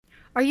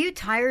Are you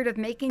tired of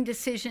making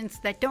decisions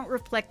that don't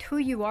reflect who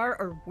you are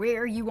or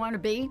where you want to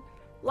be?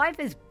 Life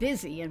is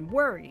busy and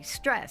worry,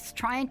 stress,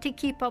 trying to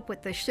keep up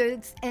with the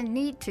shoulds and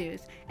need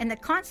tos, and the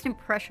constant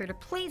pressure to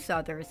please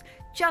others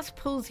just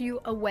pulls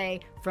you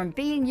away from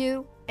being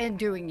you and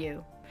doing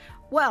you.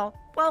 Well,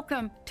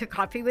 welcome to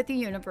Coffee with the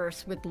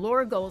Universe with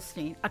Laura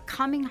Goldstein, a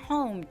coming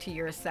home to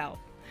yourself.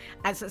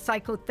 As a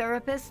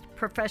psychotherapist,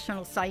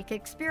 professional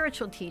psychic,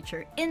 spiritual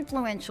teacher,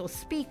 influential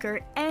speaker,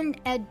 and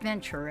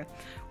adventurer,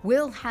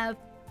 we'll have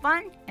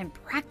fun and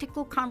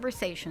practical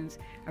conversations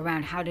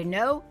around how to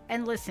know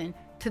and listen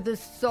to the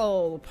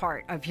soul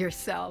part of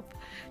yourself.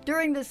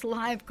 During this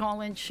live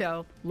call-in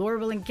show, Laura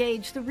will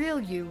engage the real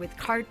you with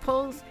card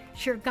pulls,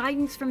 share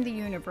guidance from the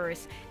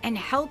universe, and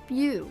help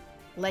you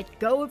let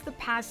go of the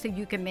past so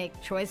you can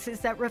make choices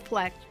that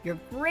reflect your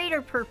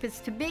greater purpose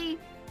to be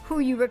who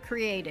you were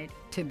created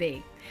to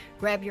be.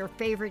 Grab your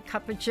favorite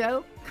cup of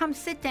joe, come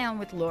sit down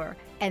with Laura,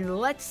 and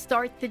let's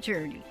start the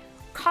journey.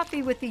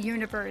 Coffee with the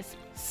Universe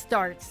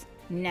starts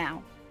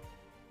now.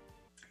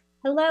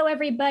 Hello,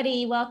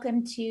 everybody.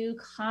 Welcome to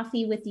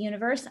Coffee with the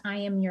Universe. I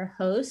am your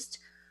host,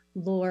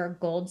 Laura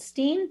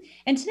Goldstein.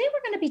 And today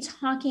we're going to be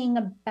talking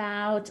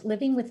about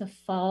living with a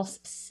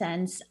false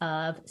sense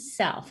of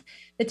self.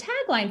 The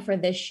tagline for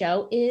this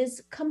show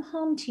is come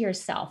home to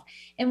yourself.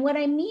 And what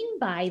I mean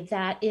by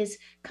that is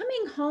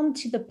coming home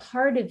to the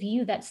part of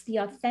you that's the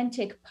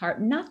authentic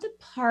part, not the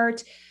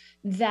part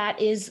that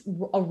is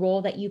a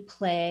role that you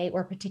play or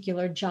a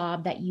particular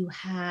job that you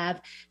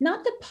have,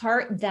 not the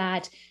part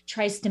that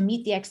tries to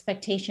meet the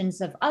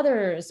expectations of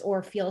others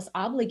or feels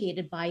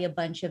obligated by a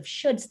bunch of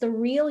shoulds, the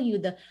real you,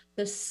 the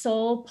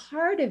soul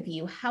part of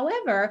you.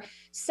 However,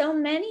 so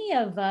many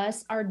of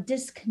us are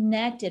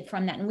disconnected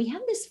from that. And we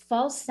have this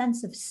false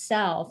sense of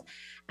self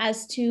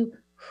as to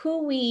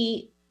who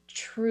we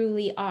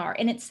truly are.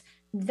 And it's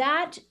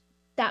that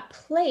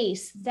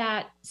place,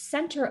 that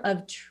center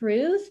of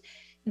truth,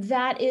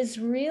 that is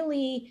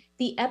really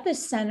the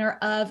epicenter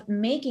of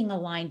making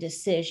aligned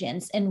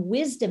decisions and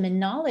wisdom and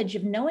knowledge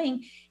of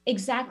knowing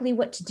exactly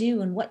what to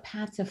do and what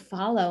path to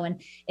follow. And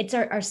it's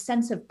our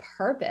sense of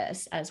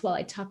purpose as well.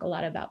 I talk a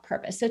lot about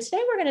purpose. So today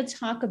we're going to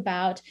talk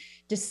about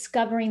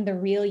discovering the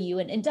real you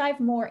and dive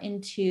more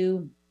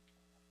into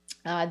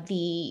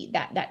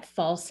that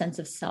false sense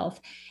of self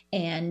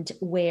and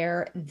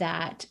where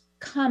that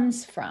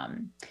comes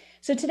from.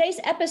 So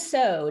today's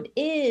episode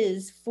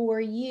is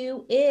for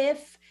you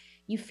if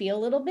you feel a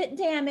little bit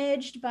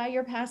damaged by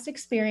your past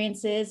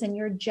experiences and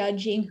you're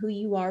judging who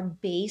you are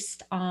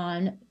based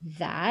on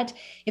that.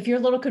 If you're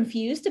a little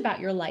confused about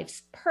your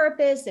life's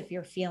purpose, if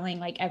you're feeling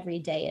like every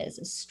day is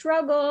a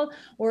struggle,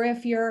 or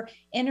if your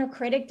inner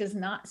critic does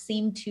not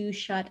seem to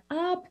shut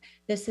up,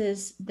 this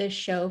is the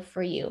show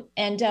for you.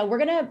 And we're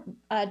going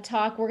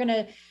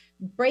to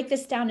break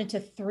this down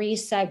into 3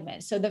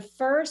 segments. So the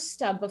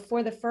first,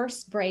 before the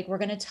first break, we're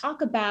going to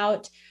talk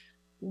about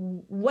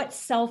what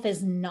self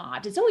is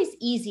not. It's always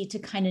easy to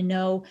kind of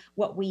know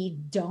what we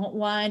don't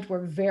want.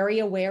 We're very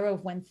aware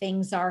of when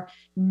things are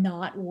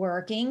not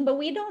working, but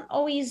we don't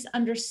always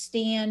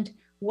understand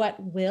what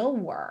will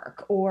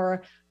work,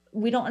 or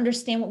we don't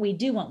understand what we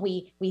do want.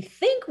 We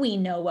think we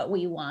know what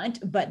we want,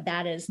 but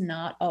that is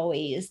not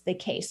always the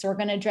case. So we're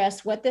going to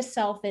address what the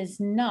self is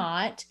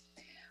not.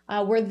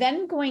 We're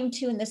then going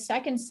to, in the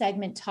second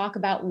segment, talk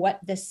about what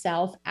the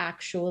self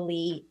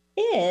actually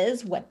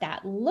is, what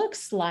that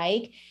looks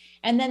like.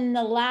 And then in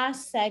the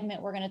last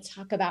segment, we're going to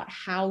talk about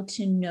how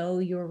to know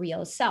your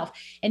real self.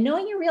 And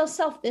knowing your real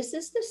self, this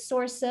is the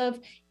source of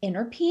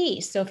inner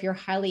peace. So if you're a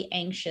highly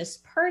anxious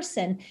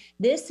person,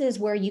 this is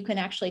where you can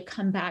actually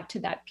come back to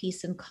that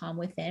peace and calm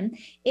within.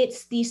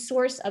 It's the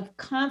source of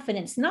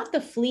confidence, not the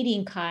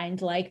fleeting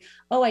kind, like,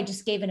 oh, I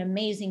just gave an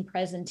amazing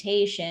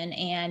presentation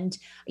and,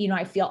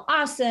 I feel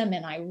awesome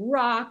and I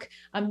rock.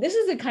 This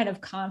is the kind of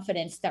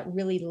confidence that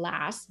really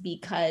lasts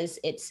because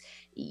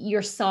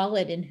you're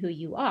solid in who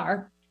you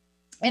are.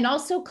 And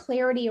also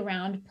clarity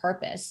around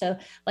purpose. So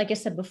like I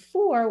said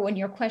before, when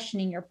you're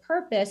questioning your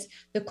purpose,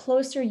 the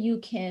closer you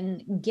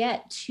can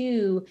get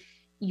to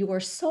your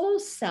soul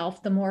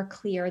self, the more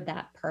clear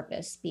that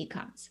purpose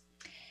becomes.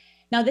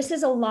 Now, this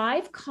is a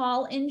live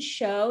call-in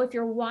show. If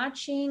you're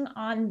watching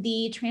on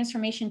the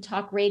Transformation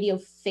Talk Radio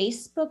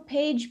Facebook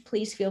page,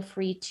 please feel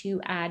free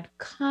to add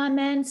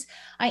comments.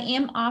 I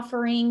am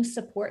offering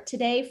support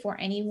today for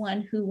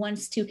anyone who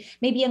wants to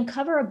maybe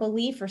uncover a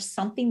belief or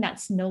something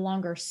that's no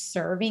longer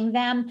serving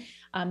them,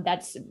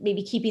 that's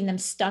maybe keeping them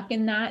stuck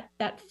in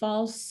that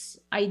false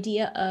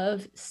idea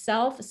of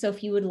self. So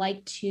if you would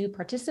like to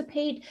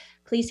participate,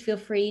 please feel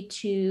free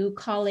to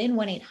call in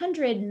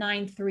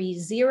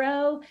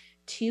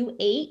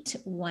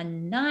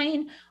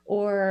 1-800-930-2819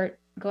 or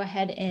go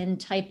ahead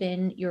and type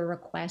in your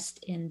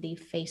request in the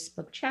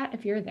Facebook chat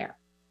if you're there.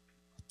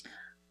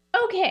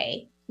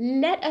 Okay,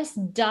 let us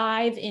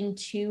dive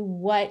into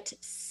what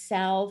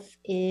self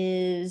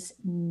is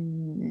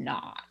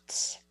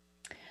not.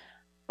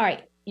 All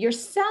right,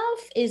 yourself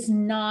is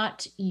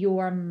not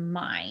your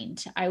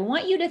mind. I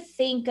want you to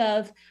think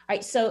of, all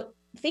right, so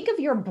think of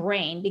your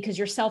brain, because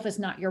yourself is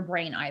not your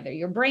brain either.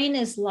 Your brain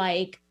is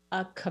like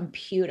a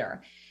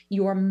computer.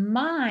 Your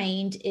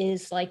mind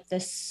is like the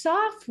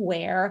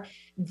software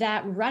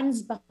that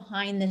runs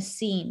behind the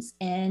scenes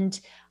and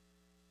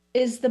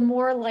is the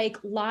more like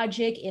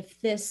logic, if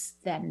this,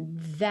 then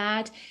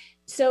that.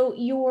 So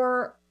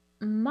your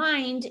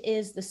mind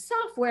is the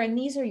software, and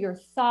these are your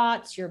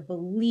thoughts, your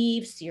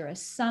beliefs, your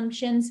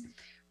assumptions.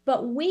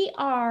 But we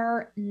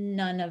are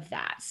none of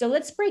that. So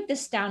let's break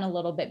this down a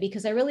little bit,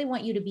 because I really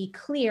want you to be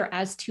clear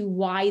as to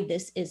why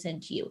this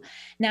isn't you.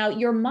 Now,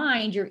 your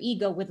mind, your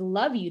ego would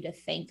love you to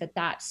think that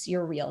that's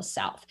your real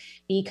self,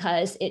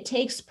 because it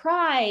takes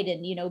pride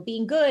in,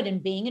 being good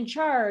and being in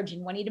charge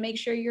and wanting to make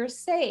sure you're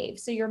safe.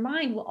 So your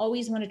mind will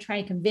always want to try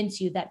and convince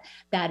you that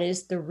that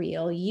is the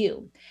real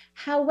you.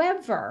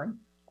 However,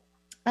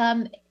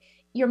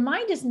 your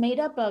mind is made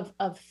up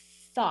of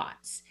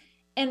thoughts.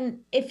 And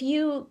if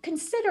you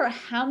consider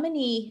how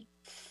many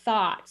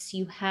thoughts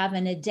you have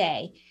in a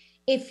day,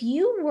 if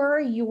you were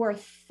your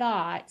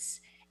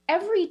thoughts,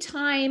 every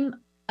time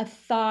a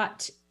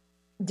thought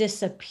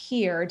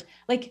disappeared,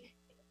 like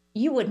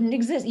you wouldn't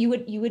exist, you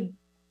would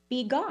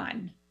be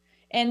gone.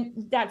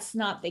 And that's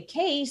not the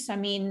case. I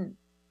mean,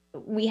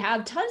 we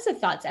have tons of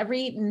thoughts.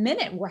 Every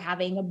minute we're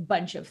having a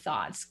bunch of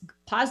thoughts,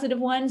 positive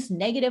ones,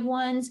 negative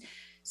ones.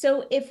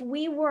 So if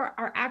we were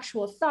our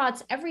actual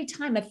thoughts, every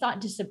time a thought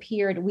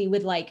disappeared, we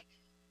would like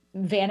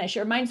vanish.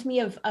 It reminds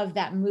me of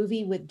that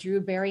movie with Drew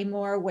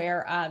Barrymore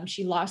where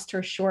she lost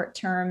her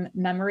short-term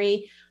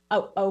memory,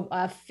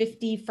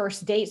 50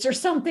 First Dates or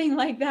something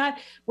like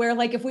that, where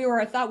like if we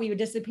were a thought, we would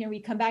disappear, we'd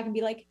come back and be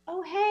like,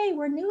 oh, hey,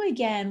 we're new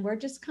again. We're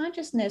just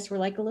consciousness. We're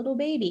like a little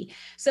baby.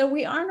 So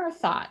we aren't our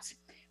thoughts.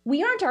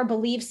 We aren't our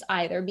beliefs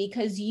either,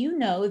 because you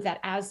know that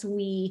as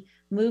we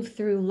move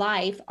through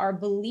life, our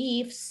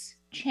beliefs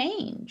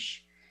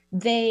change.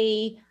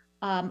 They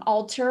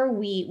alter,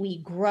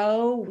 we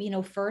grow.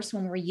 First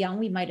when we're young,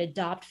 we might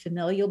adopt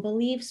familial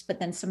beliefs, but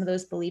then some of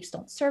those beliefs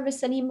don't serve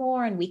us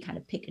anymore, and we kind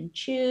of pick and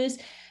choose.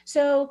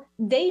 So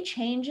they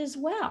change as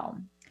well.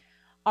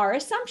 Our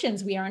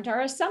assumptions, we aren't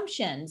our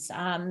assumptions.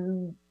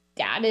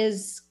 That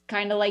is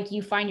kind of like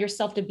you find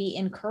yourself to be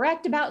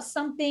incorrect about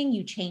something,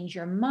 you change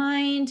your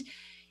mind.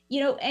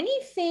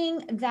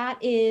 Anything that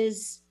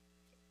is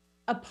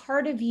a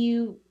part of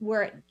you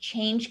where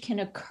change can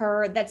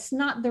occur, that's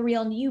not the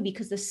real you,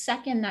 because the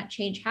second that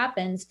change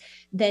happens,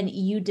 then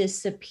you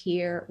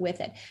disappear with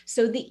it.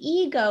 So the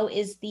ego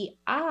is the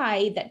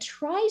I that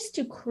tries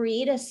to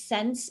create a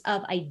sense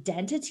of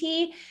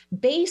identity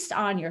based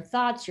on your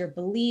thoughts, your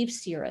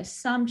beliefs, your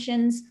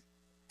assumptions.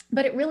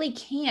 But it really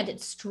can't.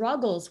 It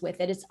struggles with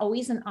it. It's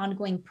always an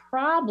ongoing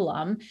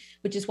problem,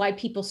 which is why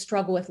people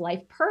struggle with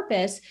life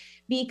purpose,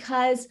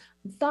 because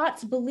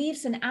thoughts,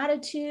 beliefs, and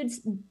attitudes,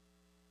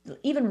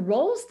 even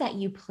roles that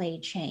you play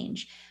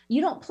change.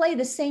 You don't play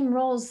the same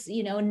roles,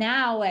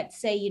 now at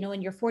say,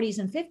 in your 40s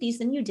and 50s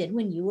than you did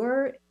when you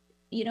were,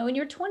 in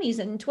your 20s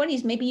and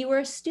 20s, maybe you were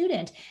a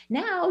student.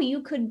 Now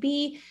you could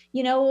be,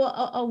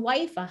 a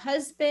wife, a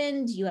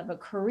husband, you have a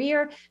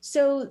career.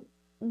 So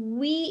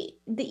the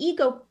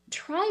ego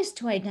tries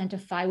to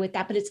identify with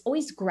that, but it's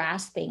always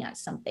grasping at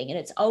something, and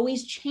it's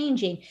always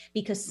changing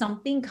because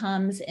something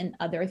comes and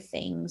other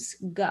things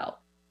go.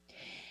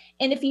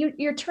 And if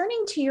you're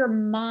turning to your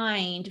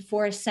mind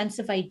for a sense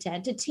of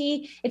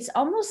identity, it's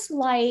almost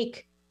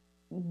like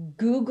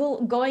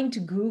going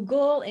to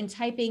Google and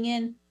typing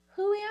in,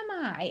 who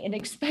am I? And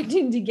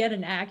expecting to get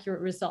an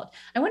accurate result.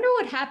 I wonder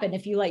what happened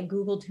if you like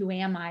Googled, who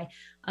am I?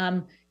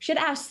 Should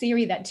ask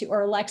Siri that too,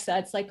 or Alexa.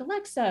 It's like,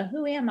 Alexa,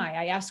 who am I?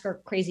 I ask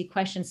her crazy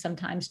questions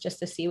sometimes just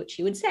to see what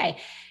she would say.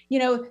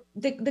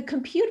 The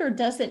computer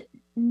doesn't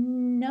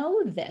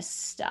know this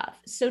stuff.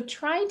 So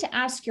trying to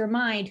ask your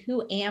mind,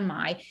 who am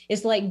I,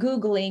 is like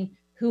Googling,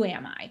 who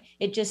am I?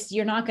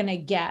 You're not going to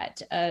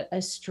get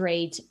a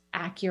straight,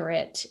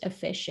 accurate,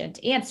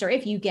 efficient answer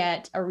if you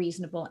get a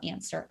reasonable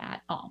answer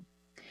at all.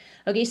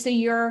 Okay, so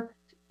your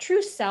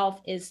true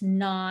self is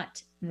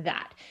not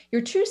that.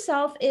 Your true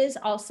self is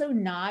also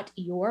not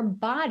your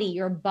body.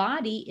 Your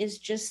body is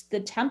just the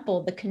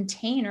temple, the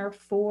container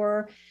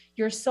for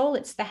your soul.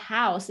 It's the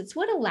house. It's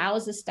what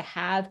allows us to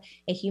have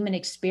a human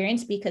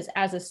experience, because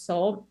as a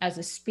soul, as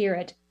a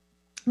spirit,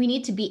 we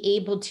need to be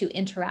able to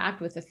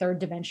interact with the third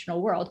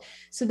dimensional world.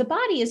 So the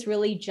body is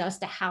really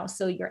just a house.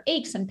 So your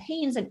aches and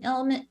pains and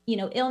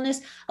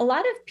illness, a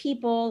lot of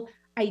people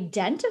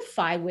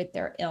identify with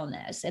their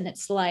illness, and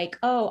it's like,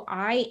 oh,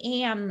 I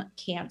am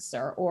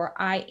cancer, or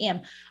I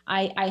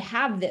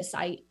have this,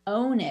 I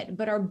own it.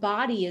 But our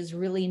body is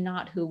really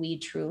not who we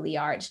truly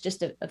are. It's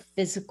just a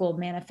physical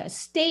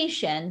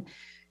manifestation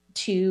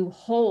to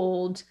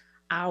hold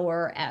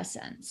our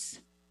essence.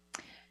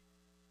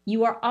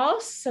 You are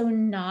also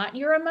not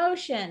your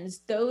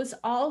emotions. Those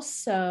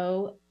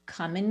also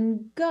come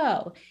and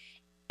go.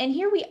 And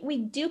here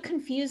we do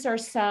confuse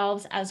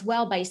ourselves as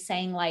well by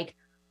saying like,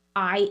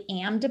 I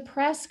am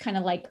depressed, kind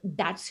of like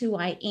that's who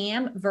I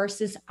am,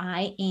 versus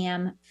I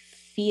am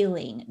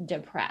feeling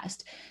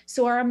depressed.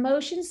 So our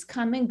emotions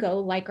come and go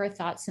like our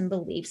thoughts and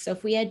beliefs. So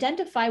if we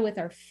identify with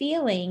our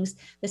feelings,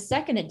 the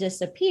second it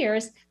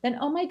disappears, then,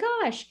 oh my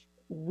gosh,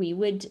 we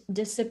would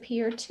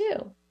disappear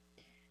too.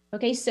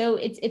 Okay, so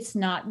it's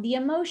not the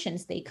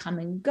emotions. They come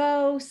and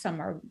go.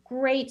 Some are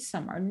great,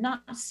 some are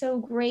not so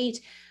great.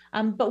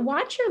 But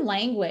watch your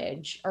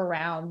language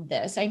around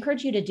this. I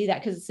encourage you to do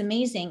that because it's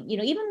amazing.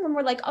 Even when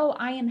we're like, oh,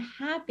 I am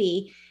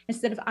happy,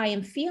 instead of I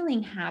am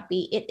feeling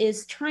happy, it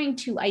is trying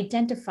to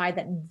identify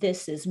that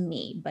this is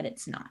me, but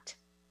it's not.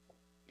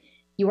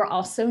 You are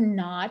also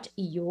not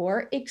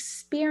your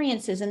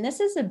experiences. And this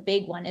is a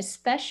big one,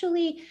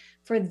 especially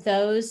for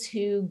those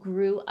who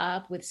grew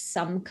up with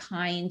some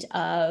kind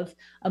of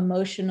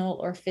emotional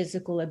or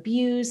physical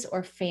abuse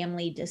or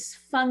family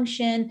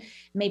dysfunction.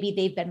 Maybe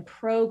they've been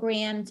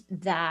programmed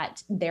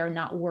that they're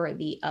not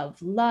worthy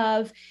of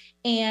love.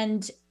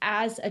 And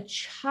as a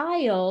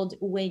child,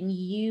 when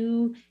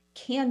you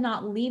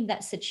cannot leave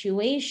that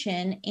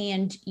situation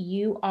and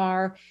you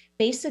are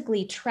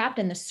basically trapped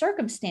in the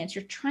circumstance,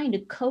 you're trying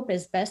to cope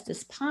as best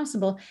as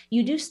possible,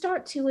 you do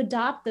start to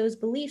adopt those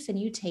beliefs and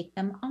you take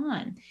them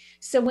on.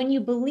 So when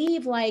you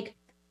believe like,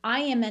 I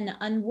am an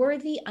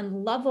unworthy,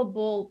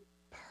 unlovable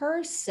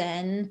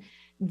person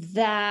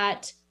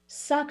that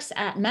sucks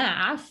at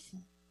math,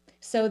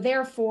 so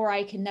therefore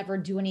I can never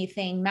do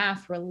anything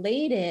math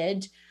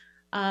related,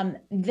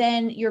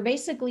 then you're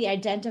basically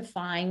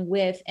identifying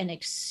with an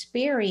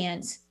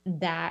experience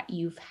that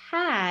you've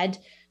had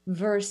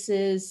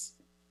versus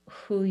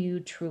who you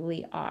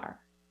truly are.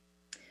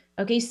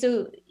 Okay,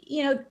 so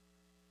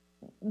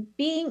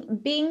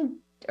being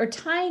or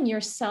tying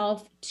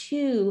yourself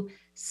to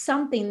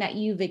something that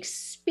you've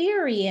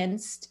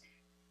experienced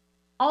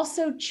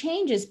also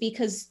changes,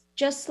 because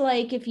just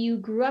like if you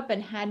grew up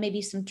and had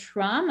maybe some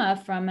trauma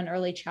from an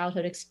early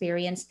childhood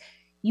experience,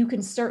 you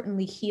can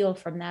certainly heal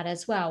from that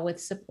as well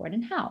with support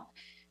and help.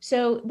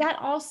 So that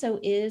also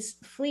is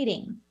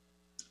fleeting.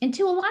 And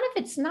to a lot of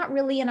it's not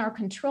really in our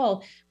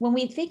control. When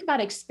we think about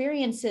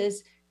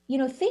experiences,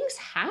 things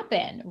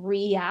happen,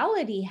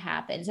 reality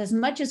happens. As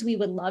much as we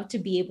would love to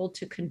be able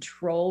to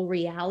control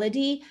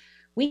reality,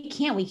 we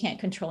can't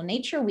control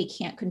nature. We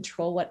can't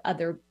control what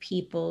other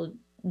people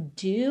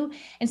do.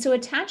 And so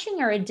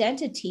attaching our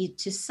identity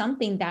to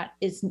something that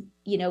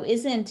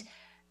isn't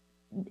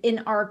in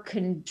our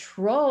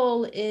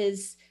control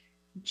is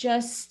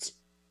just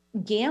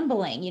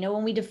gambling.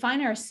 When we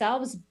define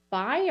ourselves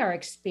by our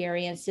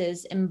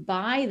experiences and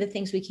by the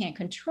things we can't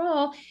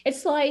control,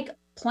 it's like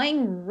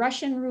playing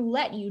Russian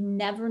roulette. You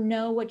never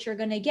know what you're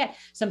going to get.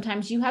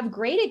 Sometimes you have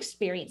great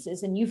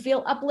experiences and you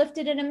feel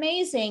uplifted and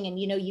amazing. And,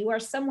 you are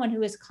someone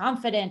who is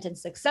confident and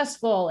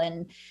successful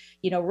and,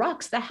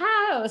 rocks the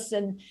house.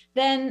 And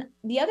then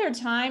the other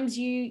times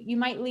you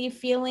might leave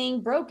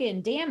feeling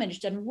broken,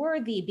 damaged,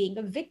 unworthy, being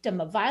a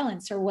victim of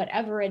violence or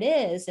whatever it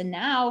is. And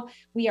now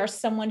we are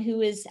someone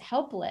who is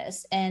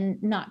helpless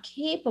and not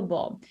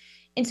capable.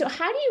 And so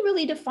how do you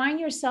really define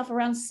yourself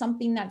around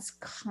something that's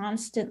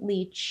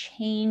constantly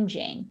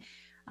changing?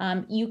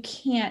 You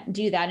can't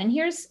do that. And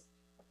here's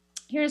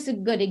a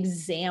good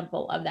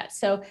example of that.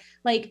 So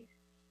like,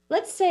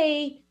 let's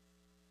say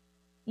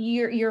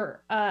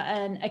you're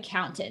an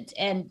accountant,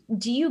 and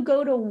do you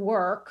go to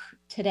work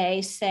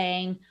today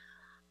saying,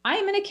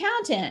 I'm an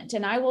accountant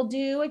and I will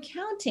do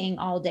accounting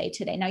all day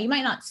today? Now, you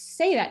might not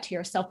say that to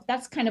yourself, but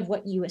that's kind of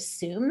what you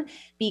assume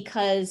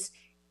because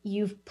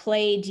you've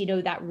played,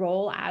 that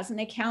role as an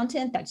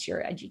accountant. That's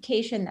your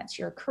education, that's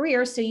your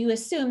career. So you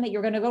assume that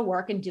you're going to go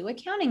work and do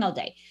accounting all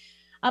day.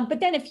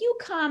 But then if you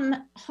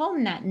come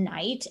home that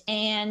night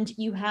and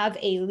you have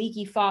a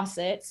leaky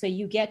faucet, so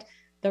you get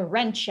the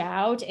wrench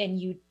out and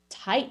you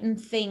tighten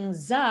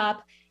things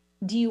up,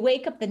 do you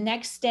wake up the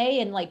next day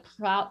and like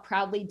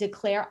proudly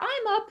declare,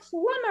 I'm a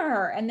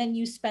plumber? And then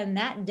you spend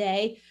that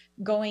day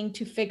going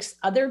to fix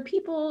other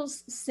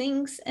people's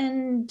sinks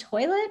and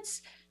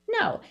toilets?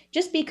 No,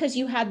 just because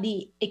you had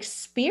the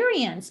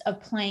experience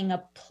of playing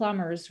a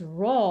plumber's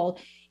role,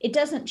 it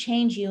doesn't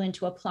change you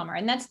into a plumber.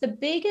 And that's the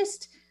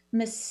biggest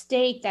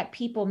mistake that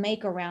people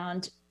make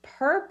around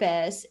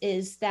purpose,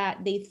 is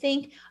that they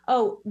think,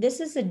 oh, this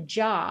is a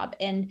job.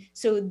 And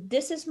so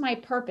this is my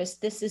purpose.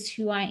 This is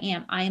who I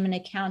am. I am an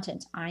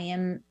accountant. I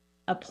am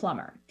a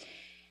plumber.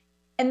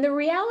 And the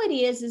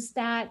reality is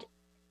that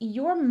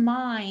your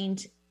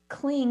mind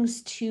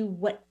clings to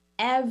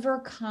whatever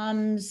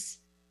comes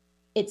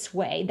its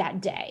way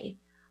that day.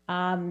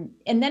 And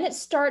then it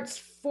starts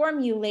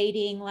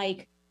formulating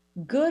like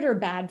good or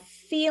bad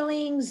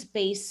feelings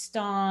based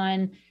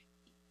on,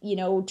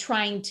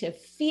 trying to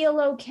feel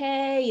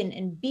okay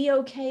and be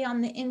okay on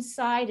the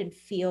inside and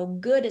feel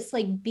good. It's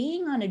like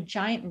being on a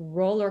giant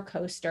roller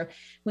coaster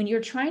when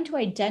you're trying to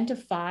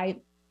identify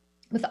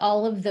with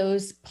all of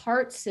those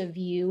parts of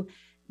you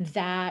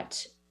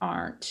that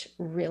aren't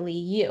really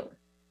you.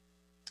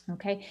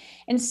 Okay.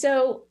 And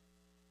so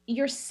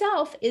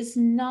yourself is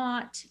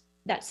not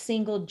that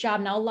single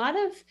job. Now,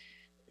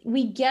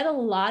 we get a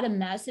lot of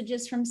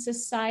messages from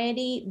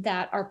society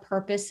that our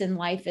purpose in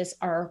life is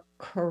our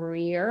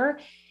career.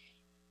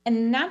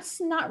 And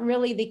that's not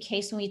really the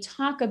case when we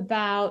talk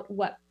about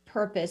what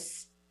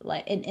purpose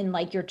like in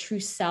like your true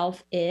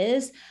self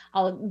is.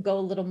 I'll go a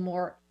little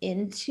more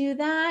into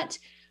that,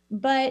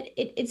 but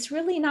it's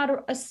really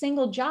not a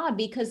single job,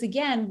 because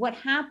again, what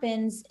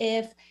happens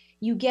if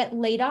you get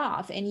laid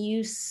off and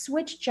you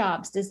switch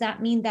jobs? Does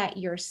that mean that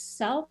your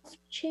self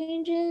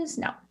changes?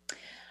 No.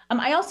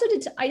 I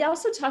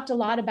also talked a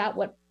lot about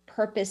what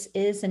purpose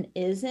is and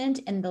isn't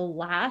in the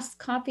last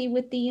Coffee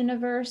with the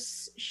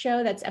Universe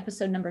show. That's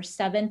episode number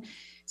 7.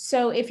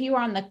 So if you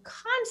are on the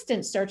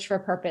constant search for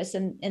purpose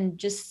and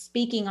just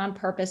speaking on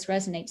purpose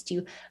resonates to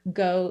you,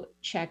 go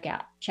check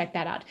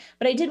that out.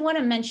 But I did want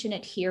to mention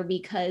it here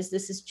because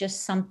this is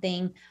just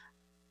something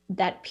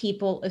that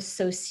people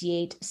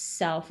associate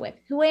self with.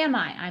 Who am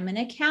I? I'm an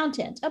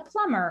accountant, a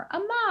plumber, a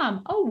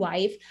mom, a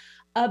wife,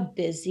 a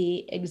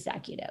busy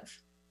executive.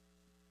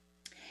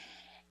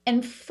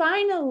 And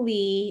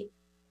finally,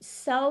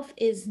 self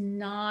is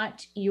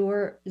not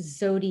your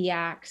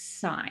zodiac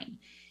sign.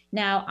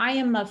 Now, I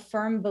am a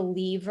firm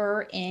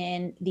believer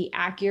in the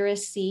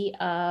accuracy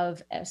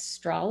of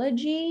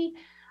astrology.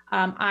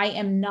 I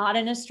am not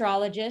an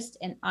astrologist,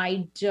 and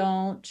I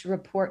don't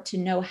report to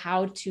know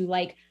how to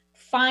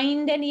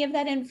find any of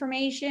that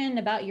information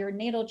about your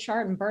natal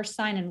chart and birth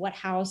sign and what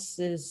house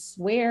is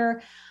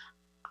where.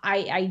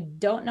 I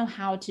don't know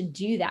how to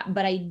do that,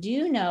 but I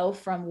do know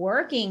from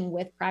working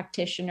with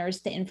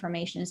practitioners, the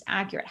information is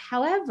accurate.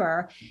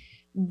 However,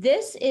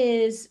 this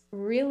is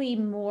really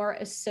more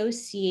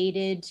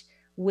associated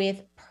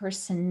with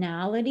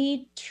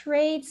personality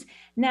traits.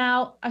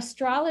 Now,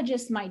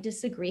 astrologists might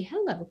disagree.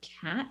 Hello,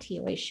 Kat. He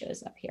always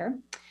shows up here.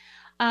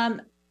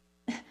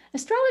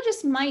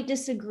 Astrologists might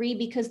disagree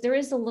because there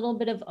is a little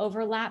bit of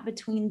overlap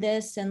between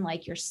this and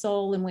your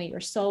soul and where your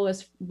soul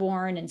is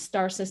born and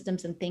star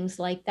systems and things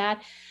like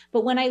that.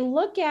 But when I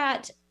look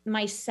at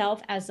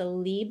myself as a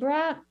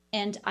Libra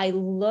and I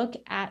look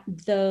at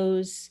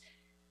those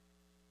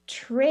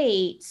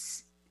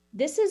traits,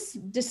 this is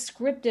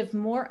descriptive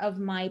more of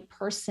my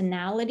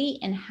personality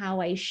and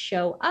how I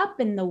show up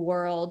in the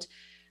world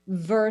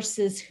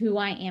versus who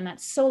I am at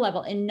soul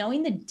level. And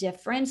knowing the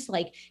difference,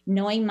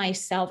 knowing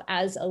myself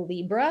as a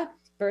Libra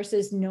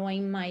versus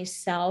knowing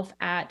myself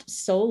at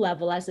soul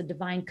level as a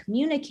divine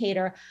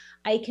communicator,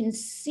 I can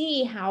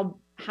see how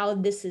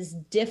this is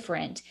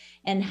different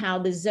and how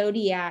the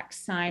zodiac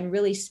sign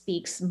really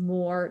speaks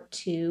more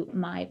to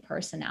my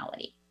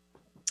personality.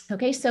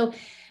 Okay, so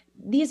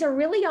these are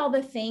really all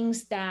the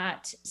things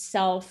that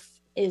self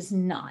is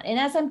not. And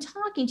as I'm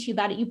talking to you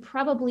about it, you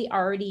probably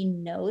already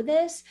know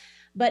this.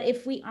 But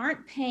if we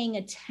aren't paying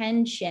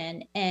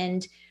attention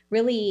and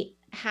really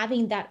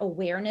having that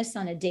awareness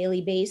on a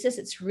daily basis,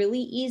 it's really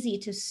easy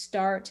to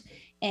start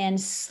and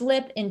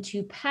slip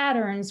into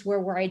patterns where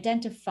we're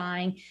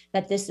identifying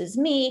that this is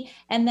me.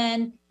 And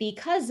then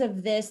because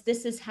of this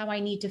is how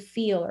I need to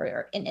feel.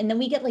 And then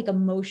we get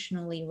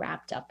emotionally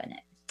wrapped up in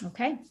it.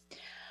 Okay.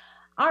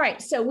 All right.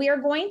 So we are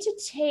going to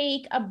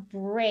take a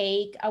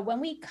break. When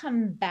we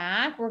come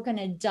back, we're going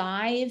to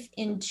dive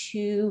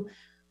into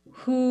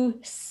who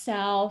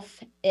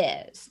self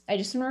is. I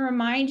just want to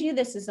remind you,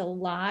 this is a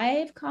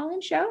live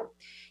call-in show.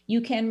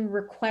 You can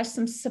request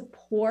some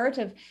support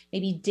of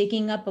maybe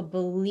digging up a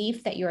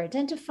belief that you're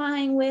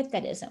identifying with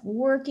that isn't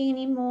working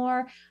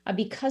anymore.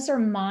 Because our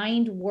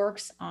mind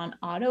works on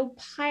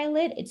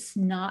autopilot, it's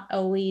not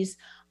always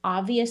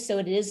obvious. So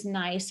it is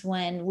nice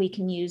when we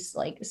can use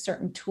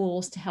certain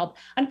tools to help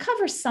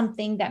uncover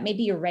something that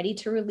maybe you're ready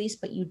to release,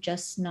 but you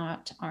just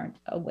aren't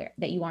aware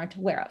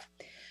of.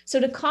 So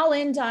to call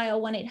in,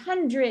 dial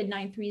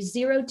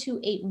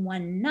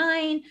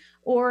 1-800-930-2819,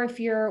 or if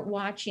you're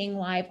watching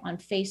live on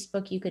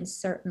Facebook, you can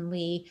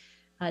certainly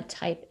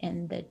type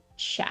in the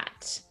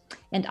chat.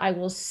 And I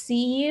will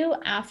see you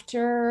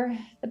after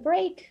the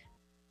break.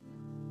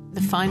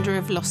 The Finder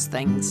of Lost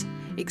Things,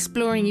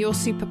 exploring your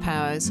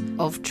superpowers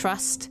of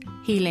trust,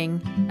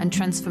 healing, and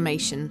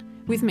transformation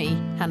with me,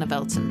 Hannah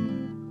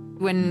Belton.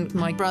 When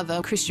my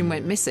brother Christian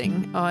went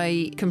missing,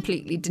 I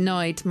completely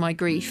denied my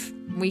grief.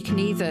 We can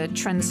either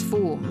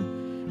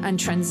transform and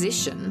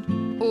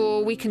transition,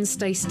 or we can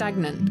stay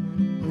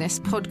stagnant. This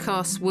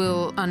podcast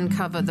will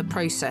uncover the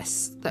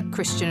process that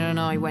Christian and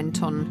I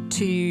went on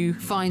to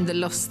find the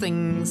lost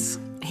things,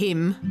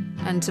 him,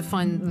 and to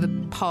find the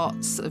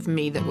parts of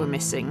me that were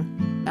missing.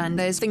 And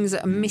there's things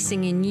that are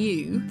missing in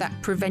you that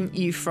prevent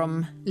you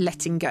from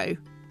letting go,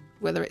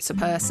 whether it's a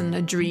person,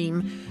 a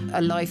dream,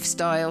 a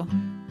lifestyle.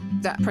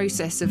 That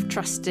process of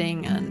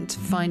trusting and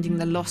finding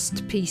the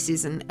lost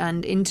pieces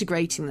and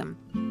integrating them,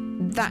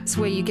 that's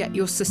where you get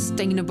your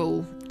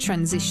sustainable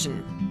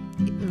transition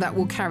that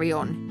will carry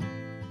on.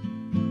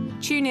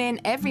 Tune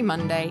in every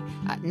Monday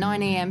at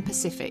 9 a.m.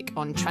 Pacific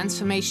on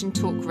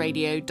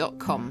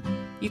transformationtalkradio.com.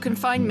 You can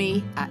find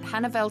me at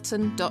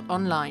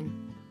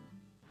hannahvelton.online.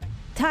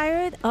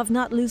 Tired of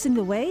not losing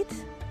the weight?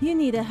 You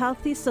need a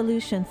healthy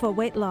solution for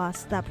weight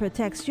loss that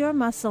protects your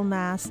muscle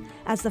mass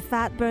as the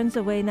fat burns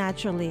away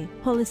naturally.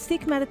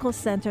 Holistic Medical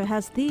Center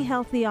has the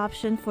healthy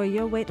option for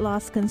your weight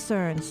loss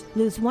concerns.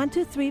 Lose 1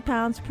 to 3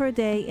 pounds per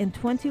day in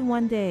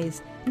 21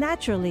 days,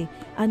 naturally,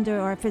 under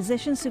our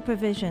physician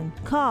supervision.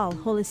 Call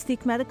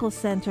Holistic Medical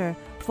Center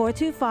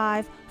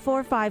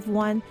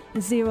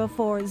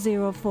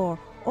 425-451-0404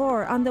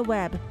 or on the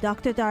web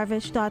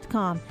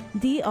drdarvish.com,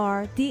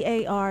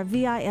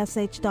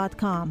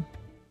 drdarvish.com.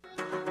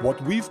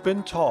 What we've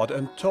been taught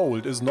and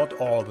told is not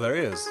all there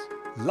is.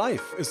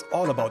 Life is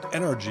all about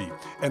energy,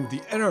 and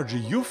the energy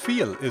you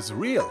feel is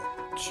real.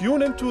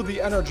 Tune into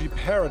the Energy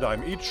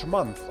Paradigm each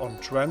month on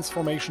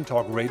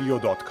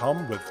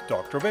transformationtalkradio.com with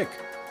Dr. Vic.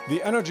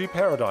 The Energy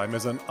Paradigm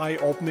is an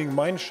eye-opening,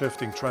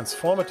 mind-shifting,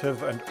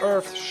 transformative, and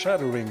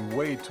earth-shattering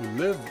way to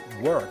live,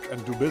 work,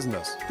 and do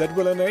business that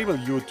will enable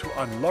you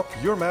to unlock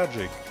your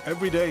magic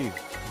every day.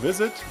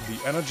 Visit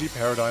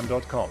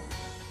theenergyparadigm.com.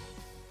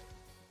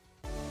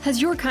 Has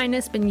your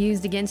kindness been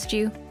used against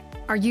you?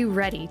 Are you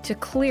ready to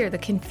clear the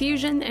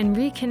confusion and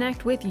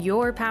reconnect with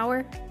your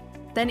power?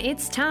 Then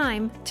it's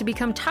time to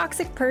become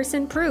toxic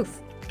person proof.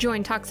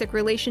 Join toxic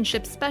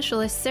relationship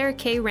specialist Sarah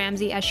K.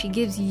 Ramsey as she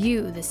gives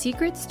you the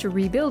secrets to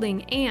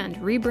rebuilding and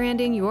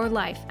rebranding your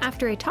life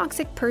after a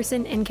toxic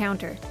person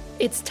encounter.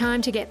 It's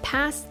time to get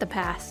past the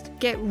past,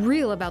 get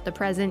real about the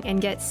present,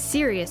 and get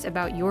serious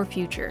about your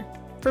future.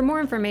 For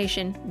more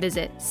information,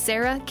 visit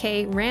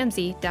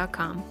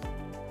sarahkramsey.com.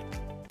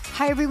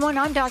 Hi everyone,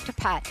 I'm Dr.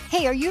 Pat.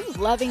 Hey, are you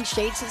loving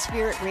Shades of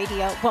Spirit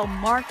Radio? Well,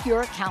 mark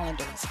your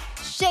calendars.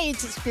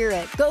 Shades of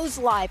Spirit goes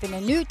live in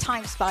a new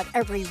time spot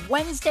every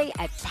Wednesday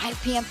at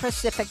 5 p.m.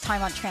 Pacific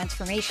time on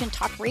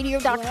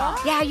TransformationTalkRadio.com.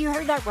 What? Yeah, you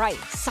heard that right.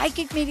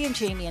 Psychic medium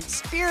Jamie and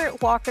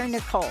Spirit Walker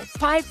Nicole,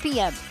 5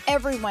 p.m.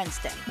 every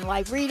Wednesday.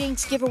 Live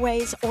readings,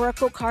 giveaways,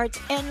 oracle cards,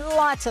 and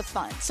lots of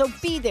fun. So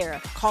be there.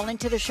 Call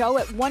into the show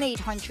at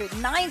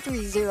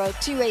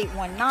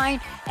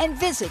 1-800-930-2819 and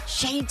visit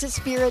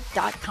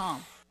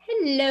shadesofspirit.com.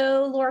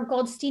 Hello, Laura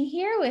Goldstein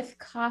here with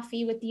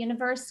Coffee with the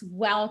Universe.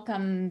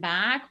 Welcome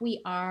back.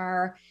 We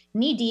are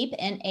knee-deep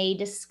in a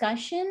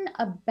discussion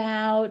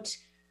about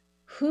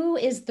who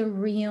is the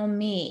real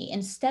me.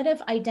 Instead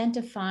of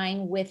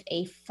identifying with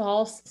a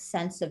false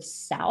sense of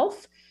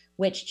self,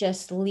 which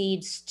just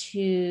leads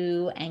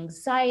to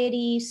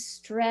anxiety,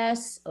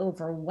 stress,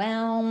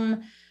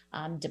 overwhelm,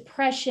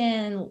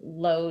 depression,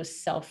 low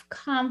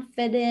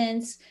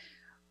self-confidence,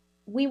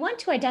 we want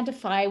to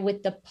identify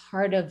with the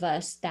part of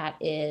us that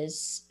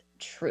is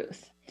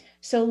truth.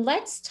 So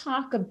let's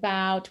talk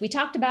about, we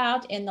talked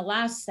about in the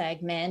last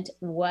segment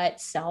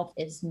what self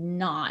is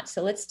not.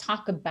 So let's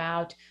talk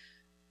about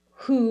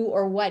who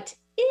or what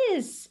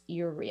is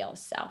your real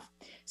self.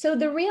 So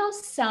the real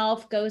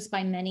self goes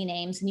by many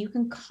names, and you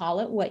can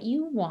call it what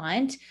you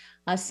want.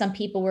 Some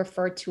people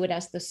refer to it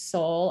as the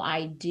soul.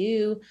 I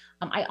do.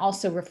 I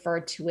also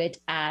refer to it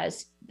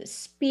as the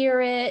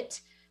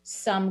spirit.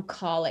 Some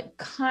call it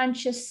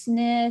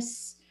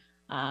consciousness.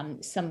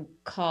 Some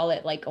call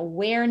it like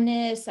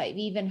awareness. I've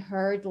even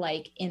heard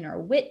like inner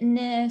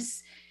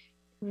witness.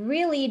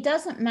 Really, it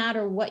doesn't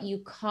matter what you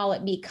call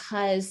it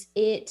because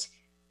it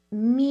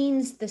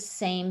means the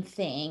same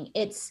thing.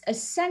 It's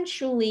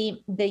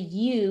essentially the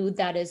you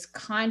that is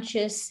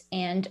conscious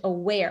and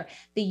aware,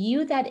 the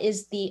you that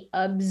is the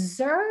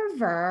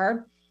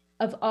observer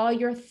of all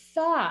your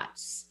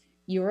thoughts,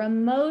 your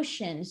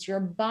emotions,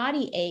 your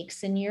body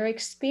aches, and your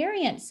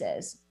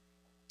experiences.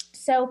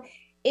 So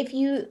if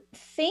you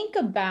think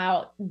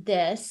about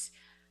this,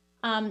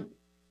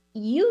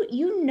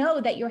 you know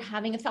that you're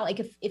having a thought.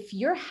 Like if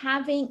you're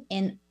having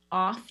an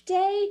off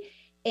day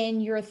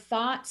and your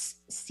thoughts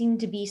seem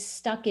to be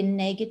stuck in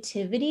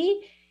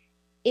negativity,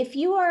 if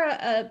you are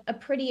a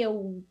pretty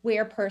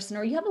aware person,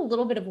 or you have a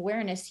little bit of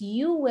awareness,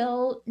 you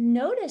will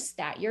notice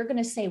that. You're going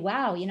to say,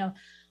 wow,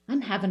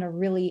 I'm having a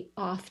really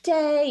off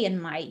day, and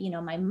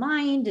my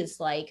mind is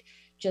like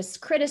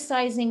just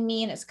criticizing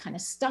me, and it's kind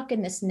of stuck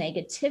in this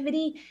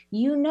negativity.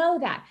 You know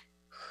that.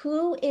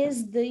 Who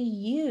is the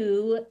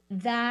you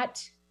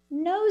that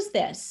knows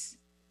this?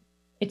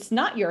 It's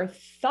not your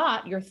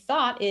thought. Your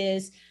thought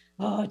is,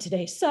 oh,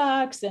 today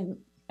sucks, and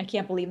I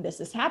can't believe this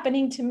is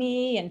happening to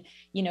me, and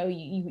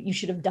you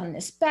should have done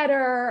this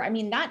better. I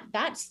mean,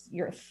 that's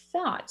your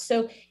thought.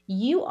 So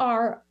you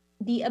are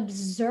the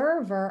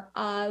observer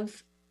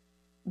of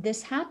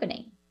this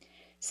happening.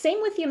 Same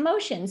with the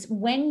emotions.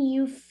 When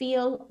you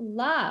feel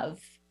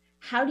love,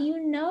 how do you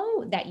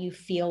know that you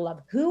feel love?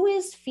 Who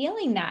is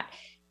feeling that?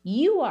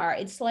 You are.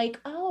 It's like,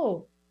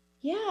 oh,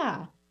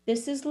 yeah,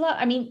 this is love.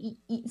 I mean,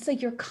 it's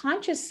like you're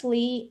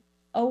consciously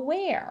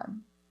aware.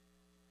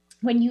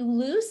 When you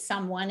lose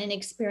someone and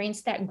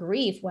experience that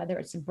grief, whether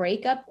it's a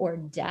breakup or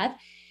death,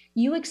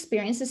 you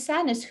experience the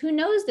sadness. Who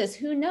knows this?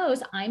 Who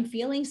knows I'm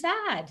feeling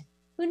sad?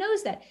 Who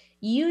knows that?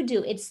 You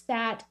do. It's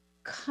that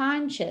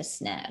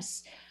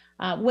consciousness.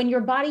 When your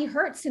body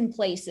hurts in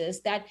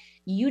places that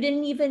you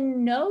didn't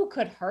even know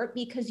could hurt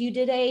because you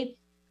did a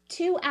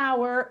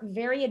 2-hour,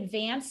 very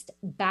advanced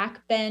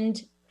back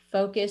bend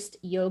focused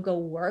yoga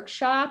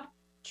workshop,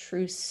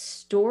 true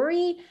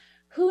story.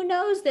 Who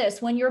knows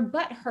this? When your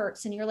butt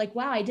hurts and you're like,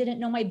 wow, I didn't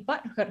know my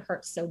butt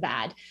hurts so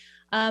bad.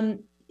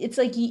 It's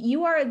like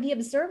you are the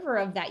observer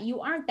of that.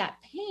 You aren't that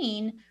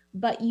pain,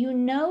 but you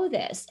know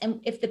this. And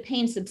if the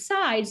pain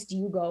subsides, do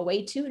you go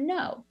away too?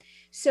 No.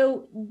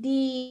 So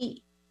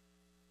the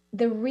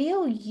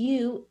real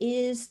you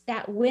is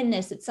that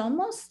witness. It's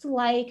almost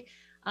like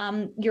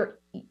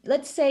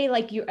let's say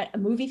like you're at a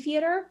movie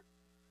theater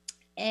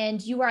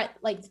and you are at,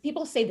 like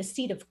people say, the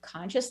seat of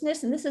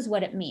consciousness. And this is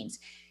what it means.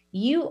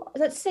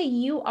 Let's say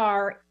you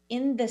are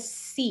in the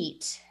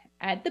seat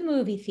at the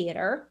movie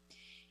theater.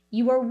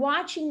 You are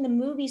watching the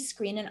movie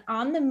screen, and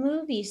on the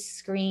movie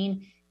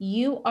screen,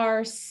 you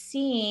are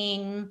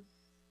seeing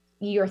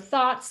your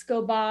thoughts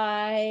go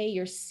by,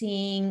 you're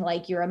seeing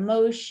like your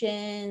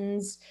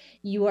emotions,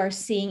 you are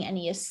seeing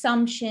any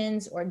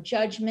assumptions or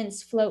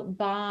judgments float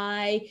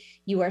by,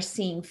 you are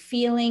seeing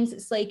feelings.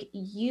 It's like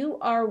you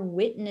are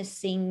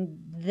witnessing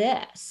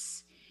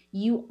this.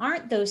 You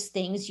aren't those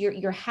things.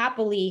 You're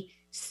happily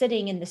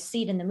sitting in the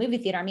seat in the movie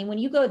theater. I mean, when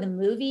you go to the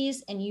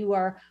movies and you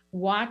are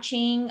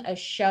watching a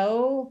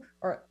show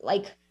or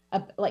like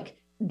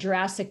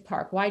Jurassic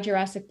Park. Why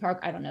Jurassic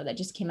Park? I don't know. That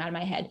just came out of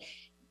my head.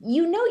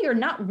 You know, you're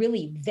not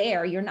really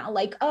there. You're not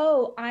like,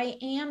 oh, I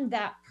am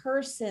that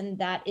person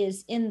that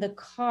is in the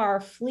car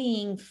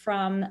fleeing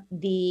from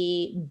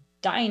the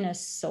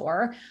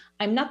dinosaur.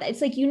 I'm not that.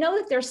 It's like, you know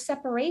that there's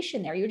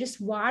separation there. You're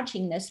just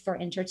watching this for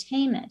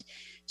entertainment.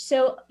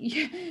 So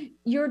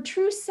your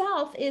true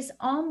self is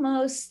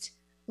almost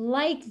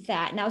like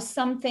that. Now,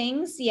 some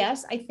things,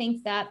 yes, I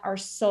think that our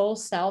soul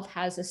self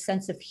has a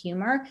sense of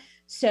humor.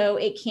 So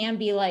it can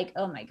be like,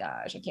 oh my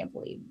gosh, I can't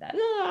believe that.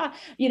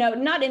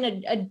 Not in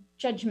a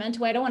judgmental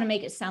way. I don't want to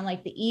make it sound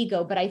like the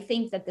ego, but I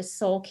think that the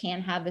soul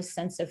can have a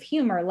sense of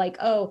humor, like,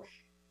 oh,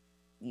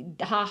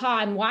 haha,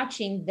 I'm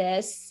watching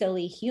this,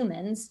 silly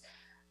humans.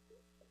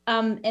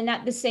 And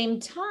at the same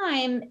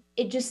time,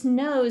 it just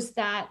knows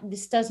that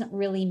this doesn't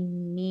really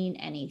mean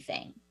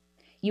anything.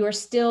 You are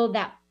still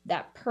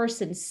that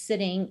person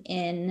sitting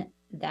in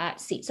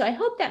that seat. So I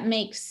hope that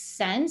makes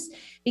sense,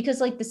 because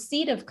like the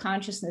seat of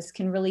consciousness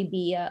can really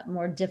be a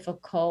more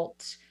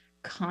difficult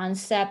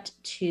concept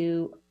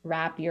to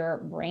wrap your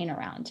brain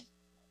around.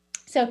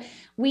 So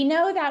we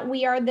know that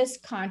we are this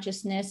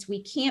consciousness.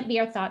 We can't be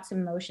our thoughts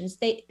and emotions.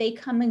 They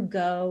come and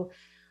go.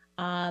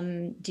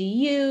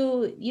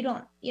 You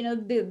don't,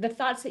 the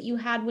thoughts that you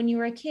had when you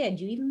were a kid,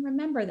 do you even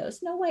remember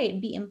those? No way, it'd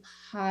be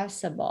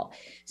impossible.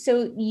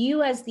 So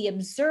you as the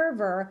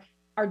observer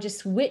are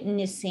just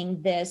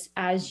witnessing this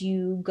as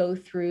you go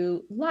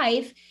through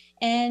life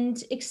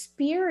and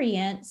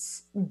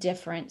experience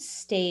different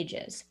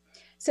stages.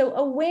 So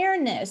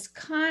awareness,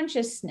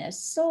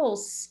 consciousness, soul,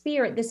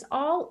 spirit, this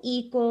all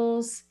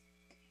equals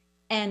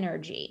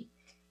energy.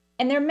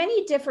 And there are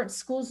many different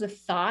schools of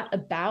thought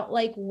about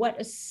like what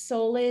a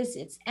soul is.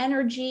 It's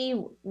energy.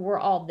 We're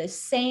all the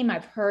same.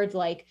 I've heard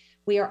like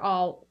we are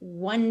all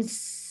one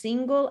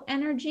single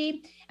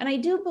energy. And I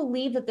do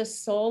believe that the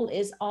soul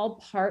is all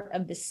part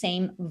of the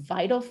same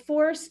vital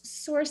force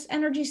source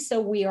energy. So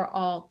we are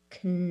all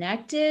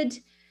connected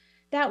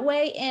that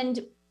way. And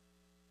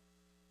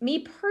me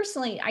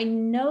personally, I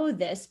know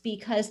this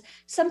because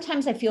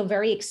sometimes I feel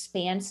very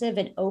expansive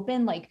and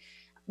open, like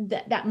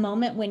that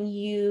moment when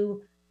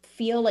you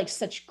feel like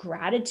such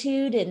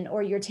gratitude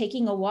or you're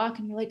taking a walk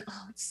and you're like,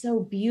 oh, it's so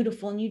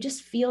beautiful. And you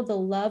just feel the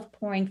love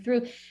pouring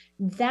through.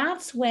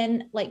 That's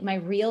when like my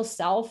real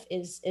self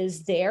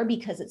is there,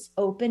 because it's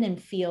open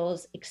and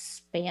feels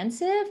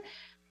expansive.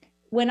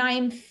 When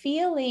I'm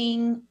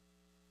feeling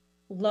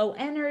low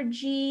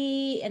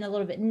energy and a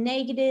little bit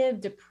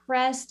negative,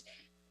 depressed,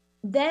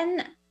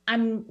 then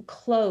I'm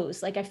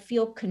closed, like I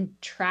feel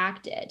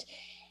contracted.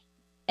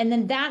 And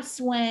then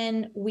that's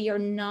when we are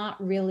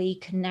not really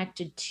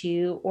connected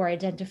to or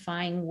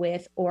identifying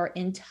with or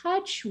in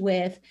touch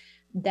with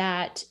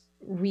that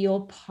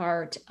real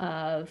part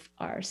of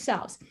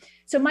ourselves.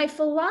 So my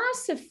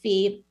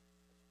philosophy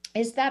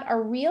is that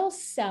our real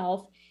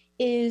self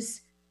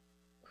is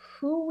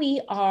who we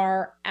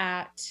are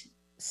at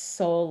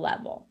soul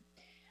level.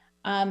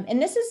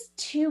 And this is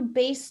too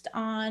based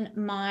on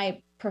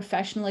my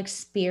professional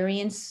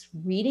experience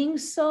reading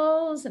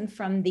souls and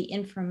from the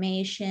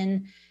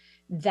information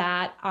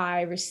that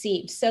I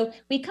received. So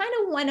we kind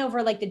of went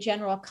over like the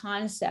general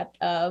concept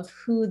of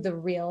who the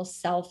real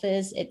self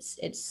is.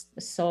 It's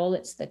the soul,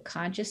 it's the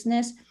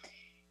consciousness.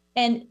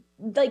 And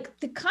like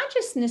the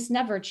consciousness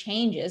never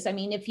changes. I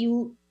mean,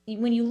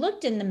 when you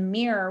looked in the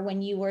mirror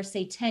when you were,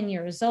 say, 10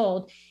 years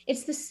old,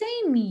 it's the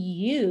same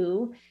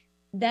you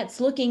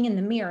that's looking in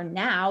the mirror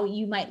now.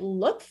 You might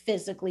look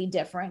physically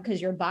different because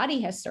your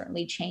body has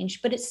certainly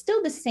changed, but it's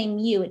still the same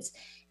you.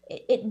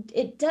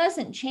 It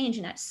doesn't change.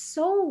 And at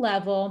soul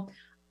level,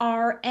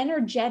 our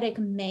energetic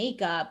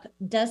makeup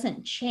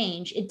doesn't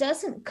change. It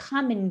doesn't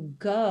come and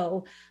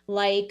go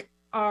like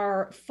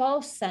our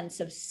false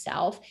sense of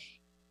self.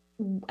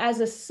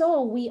 As a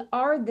soul, we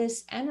are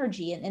this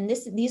energy, and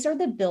these are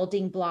the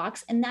building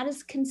blocks, and that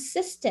is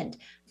consistent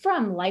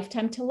from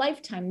lifetime to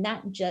lifetime.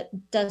 That just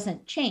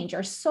doesn't change.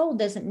 Our soul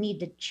doesn't need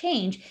to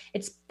change.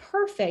 It's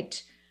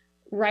perfect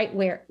right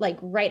where, like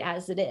right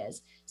as it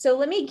is. So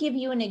let me give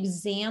you an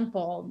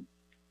example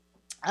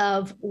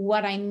of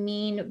what I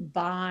mean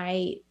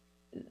by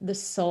the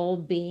soul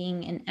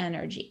being an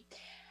energy.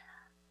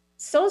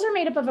 Souls are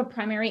made up of a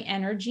primary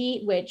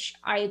energy, which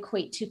I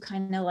equate to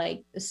kind of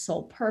like the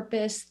soul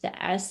purpose,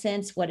 the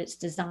essence, what it's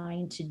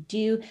designed to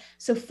do.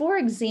 So for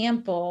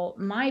example,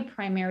 my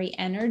primary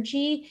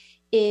energy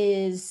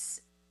is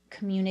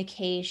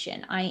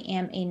communication. I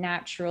am a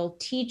natural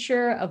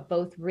teacher of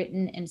both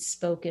written and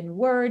spoken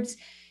words.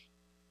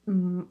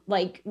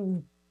 Like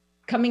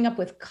coming up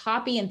with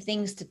copy and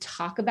things to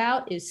talk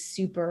about is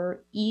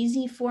super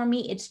easy for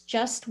me. It's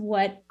just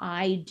what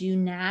I do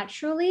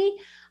naturally.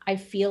 I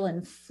feel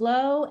in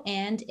flow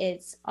and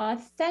it's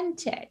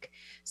authentic.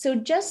 So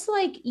just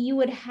like you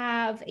would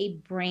have a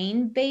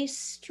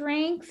brain-based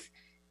strength,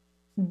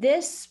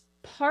 this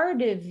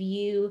part of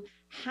you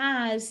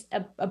has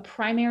a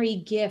primary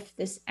gift,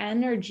 this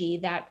energy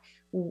that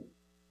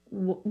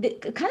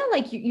kind of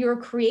like you're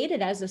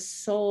created as a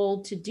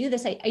soul to do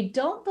this. I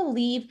don't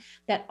believe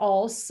that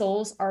all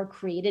souls are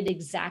created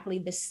exactly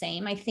the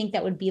same. I think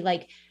that would be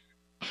like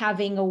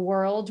having a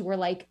world where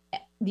like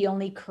the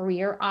only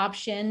career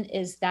option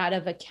is that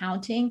of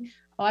accounting.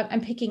 Oh,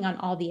 I'm picking on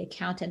all the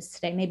accountants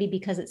today, maybe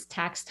because it's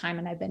tax time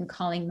and I've been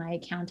calling my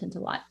accountant a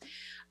lot.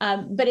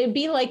 But it'd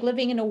be like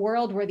living in a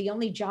world where the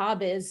only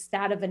job is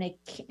that of an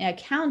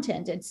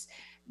accountant.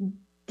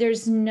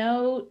 There's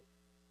no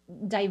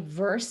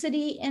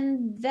diversity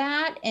in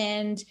that,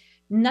 and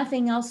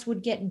nothing else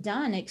would get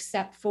done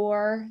except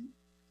for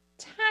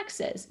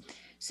taxes.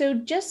 So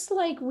just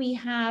like we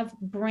have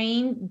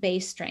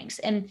brain-based strengths,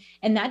 and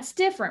that's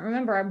different.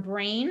 Remember, our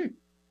brain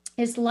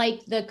is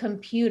like the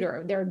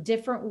computer. There are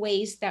different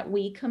ways that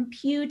we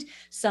compute.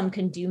 Some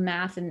can do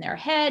math in their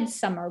head.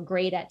 Some are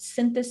great at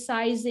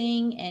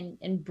synthesizing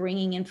and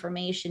bringing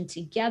information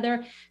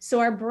together.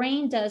 So our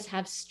brain does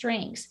have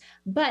strengths,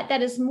 but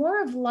that is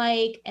more of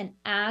like an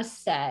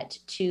asset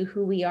to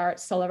who we are at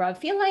Soul Love. I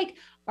feel like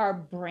our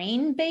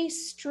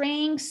brain-based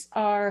strengths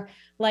are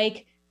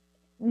like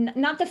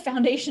not the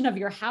foundation of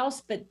your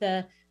house, but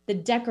the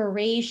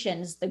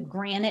decorations, the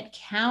granite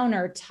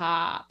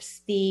countertops,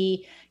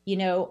 the,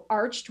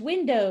 arched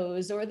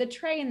windows or the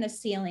tray in the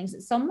ceilings.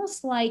 It's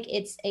almost like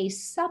it's a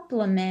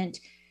supplement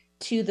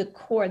to the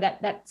core,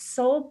 that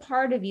soul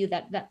part of you,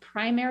 that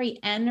primary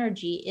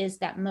energy is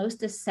that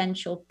most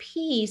essential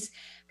piece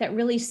that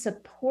really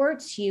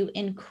supports you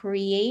in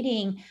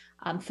creating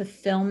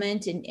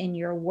fulfillment in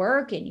your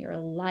work, in your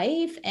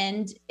life,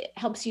 and it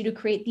helps you to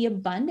create the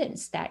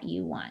abundance that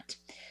you want.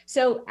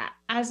 So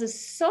as a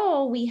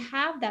soul, we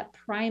have that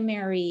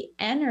primary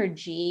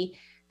energy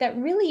that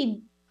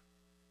really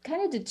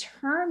kind of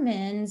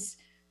determines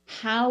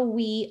how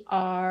we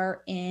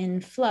are in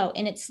flow.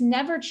 And it's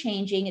never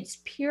changing. It's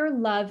pure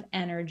love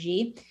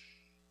energy.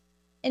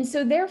 And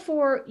so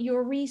therefore,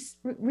 your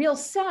real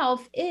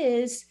self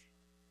is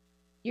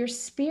your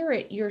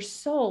spirit, your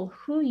soul,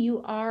 who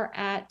you are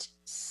at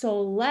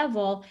soul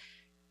level,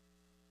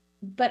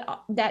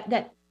 but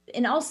that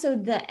and also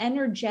the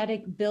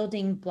energetic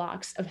building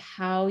blocks of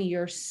how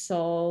your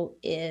soul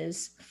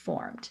is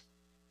formed.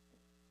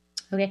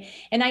 Okay.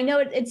 And I know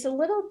it's a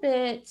little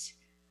bit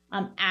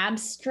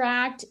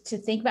abstract to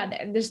think about.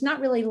 There's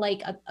not really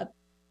like a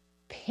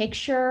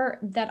picture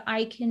that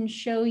I can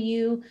show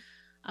you.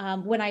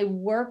 When I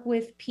work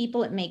with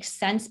people, it makes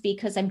sense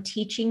because I'm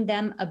teaching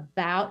them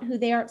about who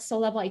they are at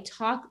soul level. I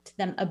talk to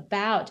them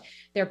about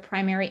their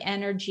primary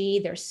energy,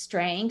 their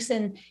strengths,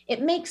 and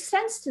it makes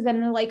sense to them.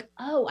 They're like,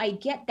 oh, I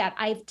get that.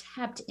 I've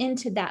tapped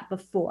into that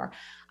before.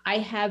 I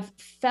have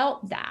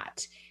felt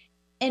that.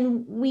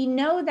 And we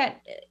know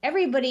that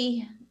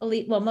everybody,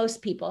 well,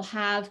 most people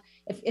have,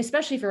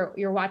 especially if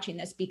you're watching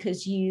this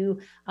because you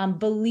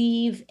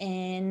believe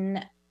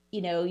in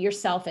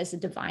yourself as a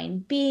divine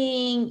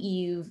being,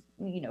 you've,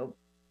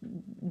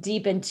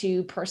 deep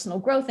into personal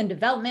growth and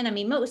development. I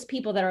mean, most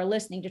people that are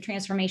listening to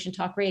Transformation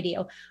Talk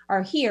Radio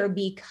are here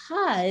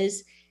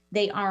because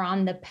they are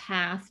on the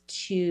path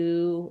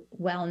to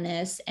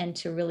wellness and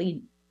to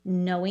really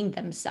knowing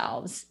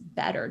themselves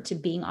better, to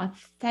being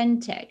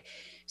authentic.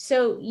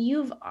 So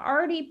you've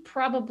already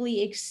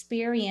probably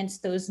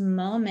experienced those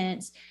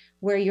moments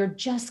where you're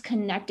just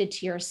connected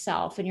to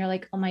yourself and you're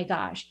like, oh my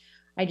gosh,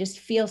 I just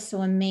feel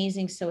so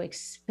amazing, so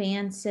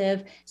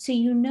expansive. So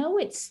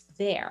it's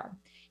there.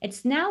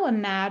 It's now a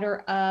matter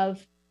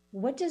of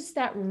what does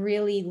that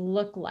really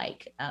look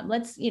like?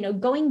 Let's,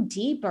 going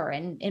deeper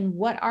and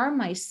what are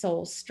my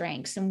soul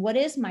strengths and what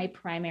is my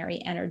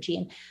primary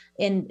energy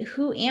and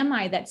who am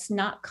I that's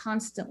not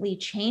constantly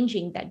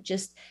changing, that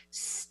just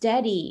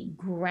steady,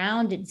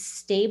 grounded,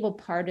 stable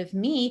part of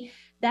me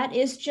that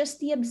is just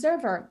the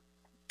observer.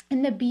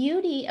 And the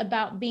beauty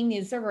about being the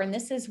observer, and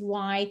this is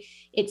why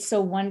it's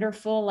so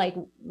wonderful, like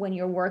when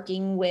you're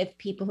working with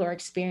people who are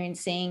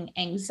experiencing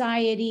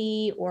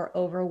anxiety or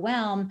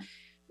overwhelm,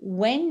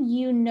 when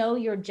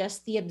you're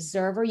just the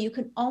observer, you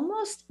can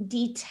almost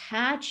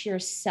detach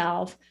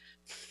yourself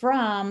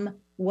from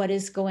what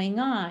is going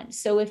on.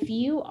 So if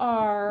you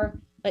are,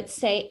 let's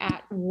say,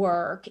 at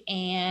work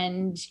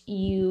and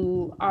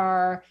you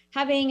are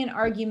having an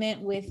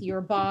argument with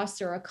your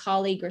boss or a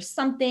colleague or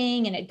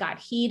something, and it got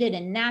heated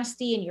and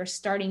nasty, and you're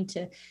starting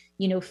to,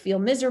 feel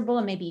miserable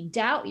and maybe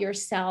doubt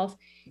yourself,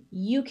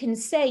 you can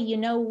say, you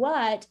know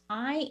what,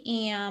 I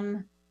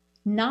am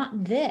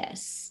not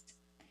this.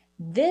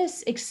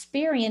 This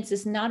experience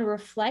is not a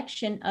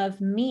reflection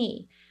of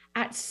me.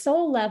 At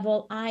soul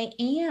level, I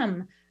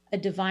am a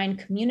divine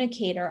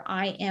communicator.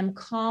 I am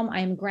calm,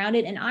 I am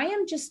grounded, and I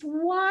am just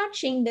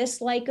watching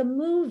this like a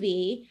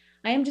movie.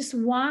 I am just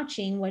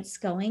watching what's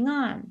going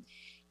on.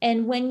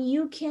 And when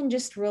you can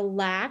just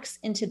relax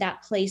into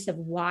that place of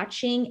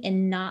watching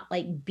and not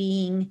like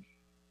being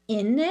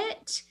in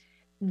it,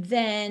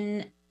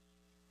 then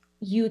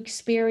you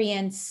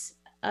experience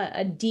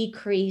a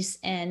decrease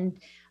in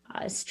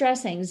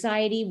stress,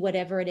 anxiety,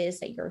 whatever it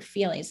is that you're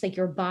feeling. It's like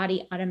your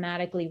body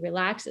automatically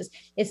relaxes.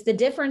 It's the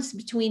difference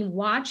between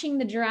watching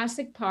the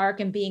Jurassic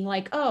Park and being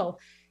like, oh,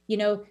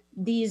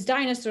 these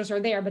dinosaurs are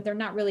there, but they're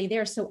not really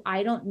there, so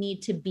I don't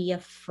need to be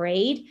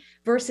afraid,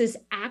 versus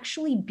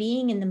actually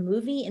being in the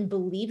movie and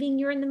believing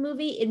you're in the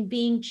movie and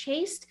being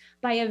chased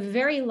by a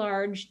very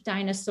large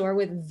dinosaur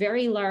with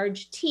very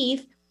large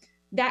teeth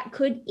that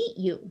could eat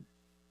you,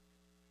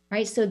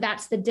 right? So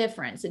that's the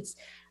difference.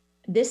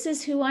 This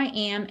is who I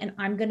am, and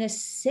I'm going to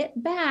sit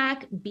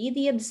back, be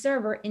the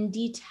observer, and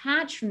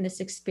detach from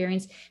this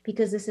experience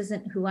because this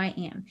isn't who I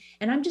am.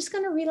 And I'm just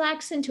going to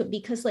relax into it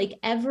because like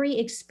every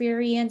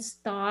experience,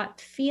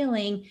 thought,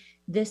 feeling,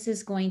 this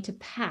is going to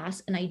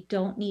pass, and I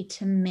don't need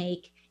to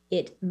make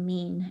it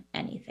mean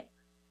anything.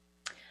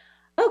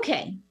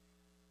 Okay.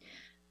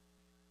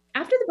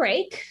 After the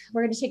break,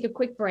 we're going to take a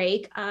quick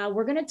break.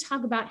 We're going to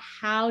talk about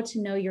how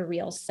to know your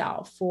real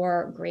self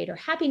for greater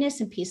happiness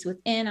and peace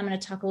within. I'm going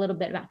to talk a little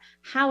bit about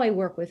how I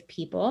work with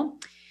people.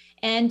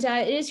 And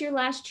it is your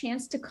last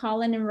chance to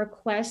call in and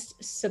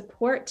request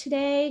support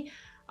today.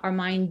 Our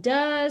mind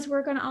does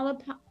work on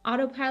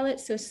autopilot,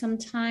 so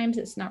sometimes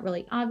it's not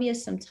really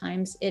obvious.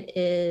 Sometimes it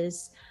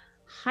is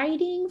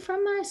hiding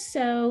from us.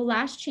 So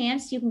last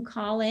chance, you can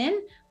call in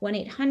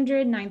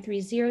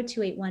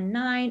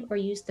 1-800-930-2819 or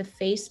use the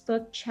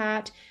Facebook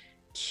chat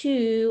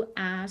to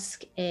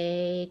ask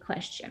a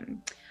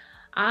question.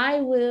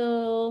 I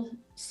will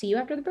see you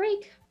after the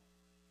break.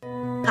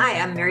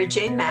 Hi, I'm Mary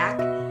Jane Mack,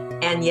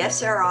 and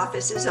yes, our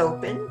office is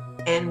open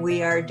and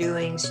we are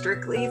doing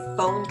strictly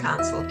phone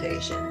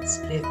consultations.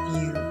 If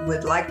you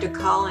would like to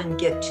call and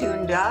get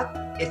tuned up,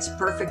 it's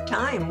perfect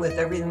time with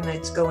everything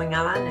that's going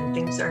on and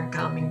things aren't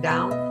calming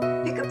down.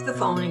 Pick up the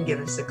phone and give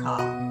us a call.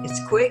 It's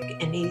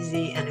quick and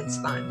easy and it's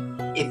fun.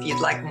 If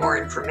you'd like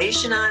more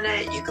information on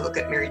it, you can look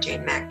at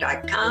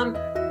maryjanemack.com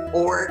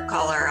or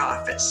call our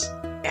office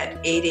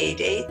at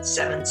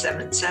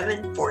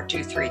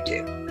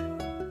 888-777-4232.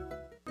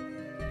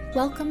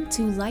 Welcome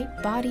to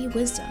Light Body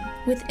Wisdom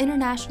with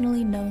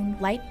internationally known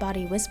light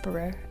body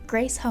whisperer,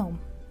 Grace Home.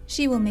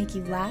 She will make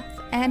you laugh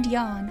and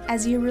yawn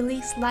as you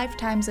release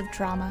lifetimes of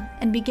trauma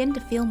and begin to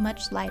feel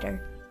much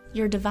lighter.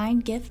 Your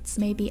divine gifts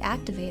may be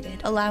activated,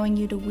 allowing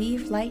you to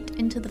weave light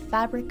into the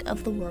fabric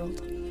of the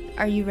world.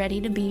 Are you ready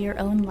to be your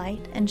own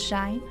light and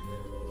shine?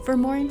 For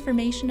more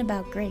information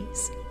about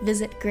Grace,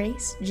 visit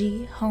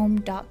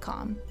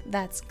gracegHome.com.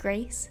 That's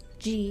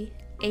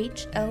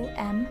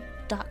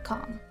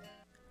gracegHOM.com.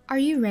 Are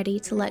you ready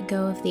to let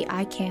go of the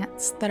I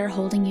can'ts that are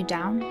holding you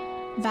down?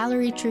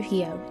 Valerie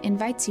Trujillo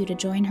invites you to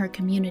join her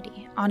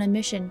community on a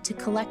mission to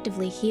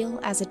collectively heal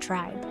as a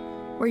tribe,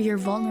 where your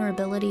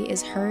vulnerability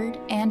is heard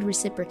and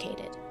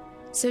reciprocated.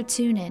 So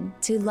tune in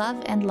to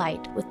Love and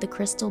Light with the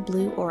Crystal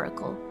Blue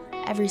Oracle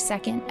every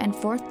second and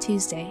fourth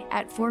Tuesday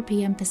at 4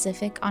 p.m.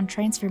 Pacific on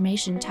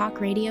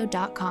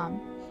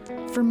TransformationTalkRadio.com.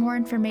 For more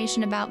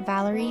information about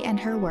Valerie and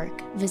her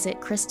work, visit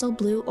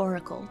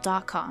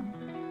crystalblueoracle.com.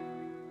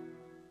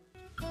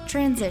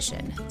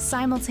 Transition,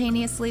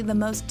 simultaneously the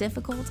most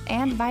difficult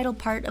and vital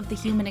part of the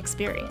human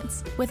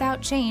experience.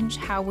 Without change,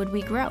 how would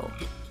we grow?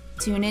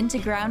 Tune in to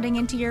Grounding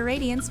into Your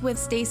Radiance with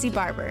Stacey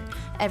Barber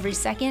every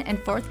second and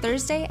fourth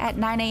Thursday at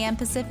 9 a.m.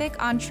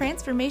 Pacific on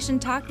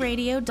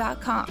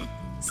TransformationTalkRadio.com.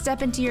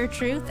 Step into your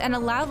truth and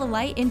allow the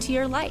light into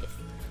your life.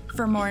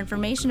 For more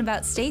information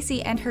about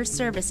Stacey and her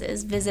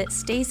services, visit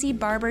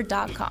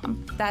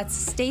StaceyBarber.com. That's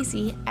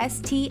Stacey,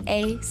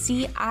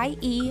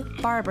 S-T-A-C-I-E,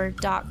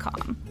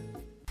 Barber.com.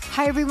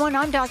 Hi everyone,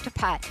 I'm Dr.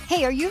 Pat.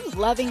 Hey, are you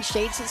loving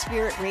Shades of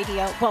Spirit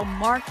Radio? Well,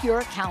 mark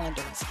your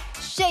calendars.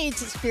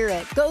 Shades of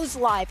Spirit goes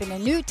live in a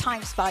new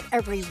time spot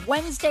every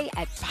Wednesday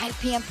at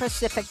 5 p.m.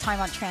 Pacific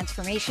time on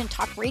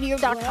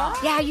TransformationTalkRadio.com.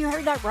 Yeah, you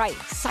heard that right.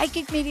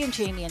 Psychic medium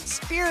Jamie and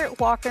Spirit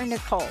Walker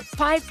Nicole,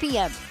 5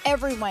 p.m.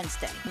 every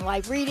Wednesday.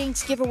 Live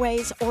readings,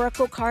 giveaways,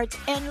 oracle cards,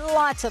 and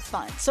lots of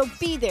fun. So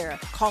be there.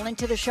 Call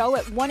into the show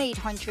at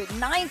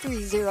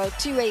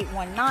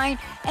 1-800-930-2819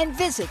 and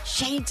visit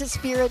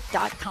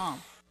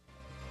shadesofspirit.com.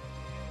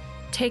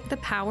 Take the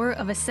power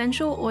of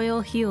essential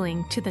oil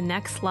healing to the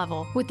next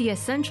level with the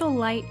Essential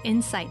Light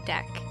Insight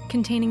Deck,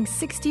 containing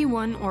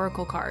 61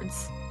 oracle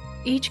cards.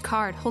 Each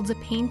card holds a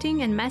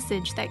painting and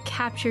message that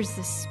captures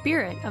the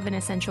spirit of an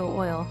essential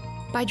oil.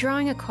 By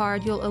drawing a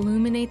card, you'll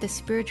illuminate the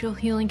spiritual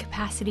healing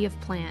capacity of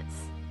plants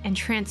and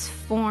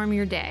transform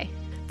your day.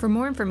 For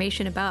more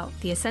information about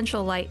the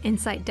Essential Light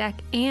Insight Deck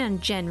and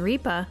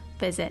Genrepa,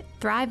 visit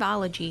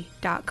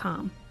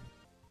Thriveology.com.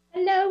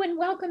 Hello and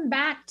welcome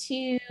back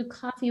to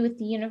Coffee with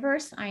the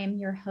Universe. I am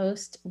your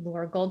host,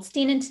 Laura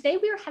Goldstein, and today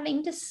we are having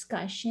a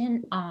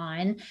discussion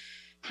on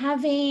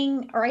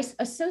having or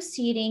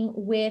associating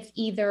with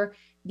either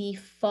the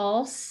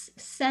false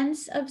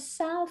sense of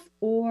self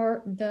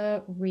or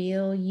the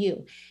real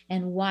you.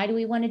 And why do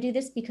we want to do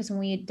this? Because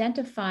when we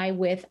identify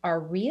with our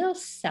real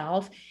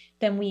self,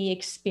 then we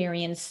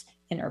experience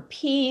inner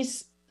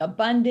peace,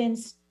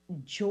 abundance,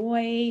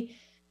 joy.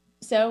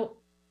 So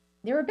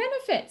there are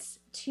benefits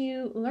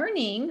to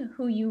learning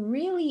who you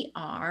really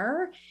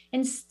are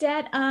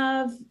instead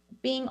of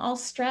being all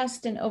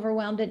stressed and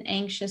overwhelmed and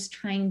anxious,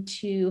 trying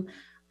to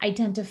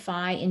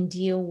identify and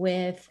deal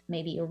with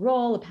maybe a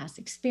role, a past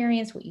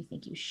experience, what you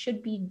think you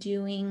should be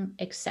doing,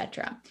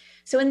 etc.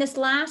 So in this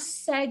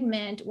last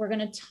segment, we're going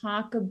to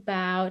talk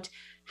about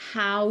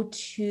how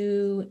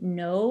to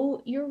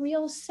know your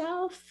real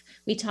self.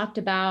 We talked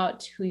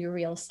about who your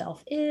real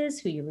self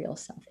is, who your real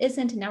self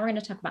isn't. And now we're going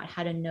to talk about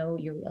how to know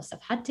your real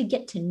self, how to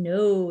get to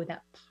know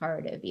that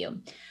part of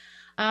you.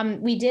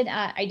 I did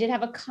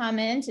have a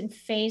comment in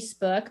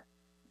Facebook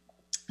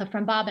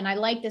from Bob, and I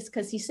like this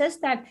because he says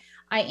that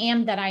I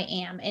am that I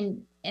am.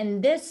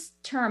 And this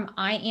term,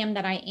 I am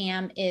that I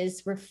am,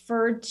 is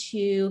referred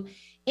to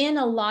in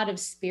a lot of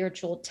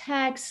spiritual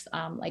texts,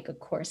 like A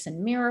Course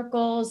in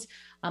Miracles.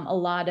 A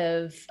lot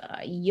of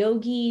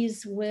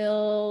yogis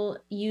will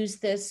use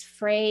this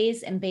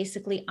phrase, and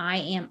basically I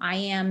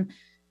am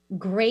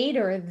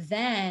greater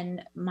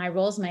than my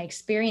roles, my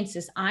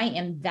experiences. I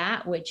am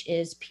that which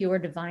is pure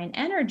divine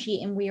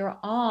energy, and we are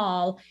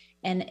all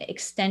an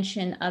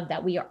extension of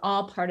that. We are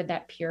all part of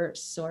that pure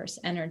source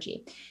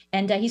energy.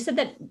 And he said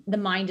that the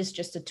mind is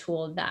just a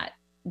tool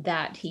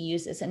that he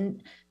uses,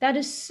 and that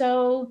is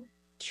so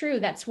true.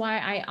 That's why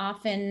I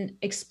often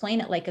explain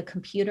it like a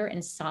computer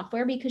and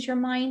software, because your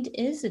mind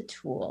is a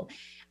tool.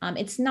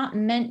 It's not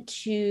meant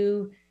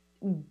to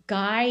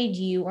guide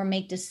you or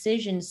make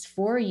decisions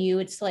for you.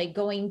 It's like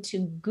going to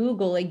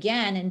Google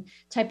again and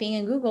typing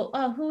in Google,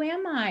 oh, who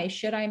am I?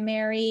 Should I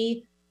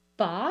marry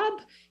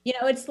Bob?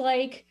 It's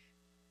like,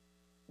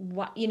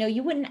 what,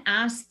 you wouldn't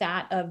ask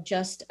that of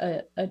just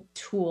a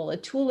tool. A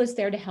tool is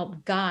there to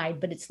help guide,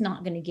 but it's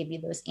not going to give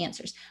you those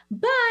answers.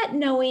 But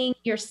knowing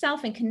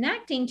yourself and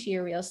connecting to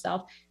your real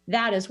self,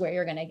 that is where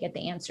you're going to get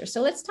the answer.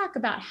 So let's talk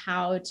about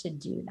how to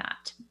do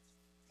that.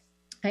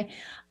 Okay.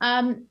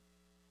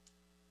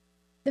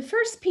 The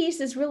first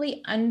piece is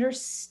really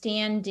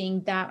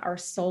understanding that our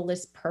soul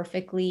is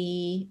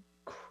perfectly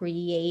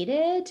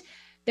created.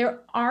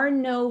 There are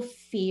no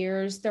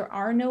fears. There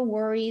are no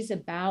worries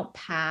about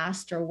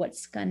past or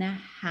what's going to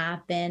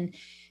happen.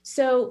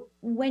 So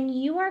when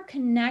you are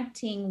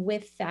connecting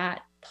with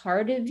that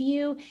part of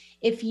you,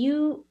 if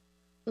you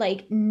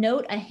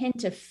note a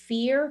hint of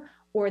fear,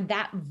 or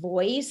that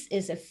voice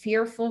is a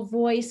fearful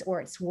voice,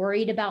 or it's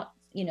worried about,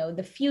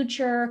 the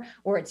future,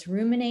 or it's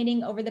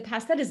ruminating over the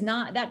past,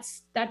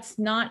 that's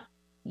not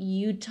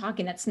you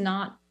talking. That's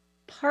not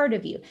part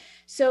of you.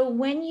 So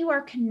when you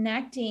are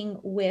connecting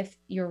with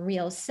your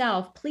real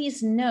self,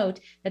 please note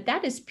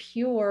that is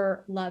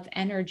pure love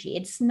energy.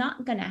 It's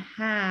not going to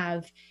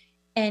have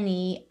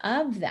any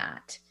of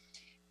that.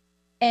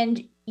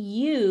 And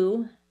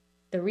you,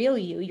 the real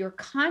you, your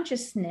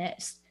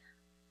consciousness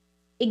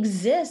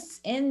exists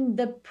in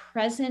the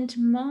present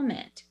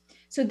moment.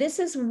 So this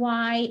is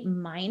why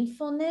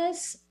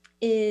mindfulness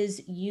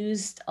is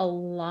used a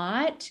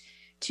lot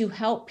to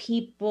help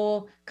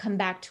people come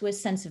back to a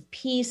sense of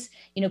peace.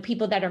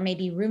 People that are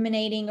maybe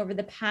ruminating over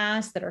the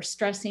past, that are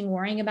stressing,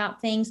 worrying about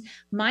things.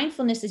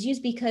 Mindfulness is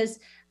used because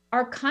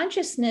our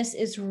consciousness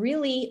is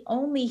really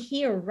only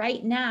here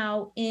right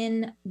now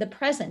in the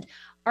present.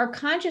 Our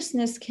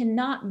consciousness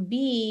cannot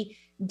be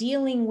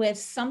dealing with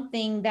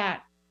something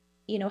that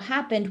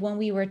happened when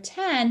we were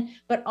 10,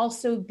 but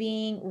also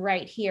being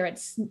right here.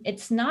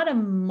 It's not a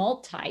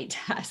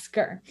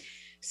multitasker.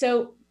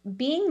 So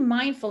being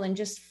mindful and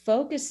just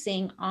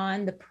focusing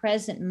on the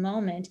present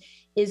moment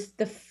is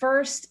the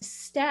first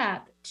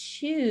step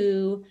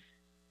to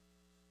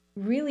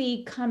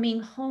really coming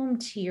home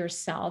to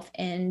yourself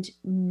and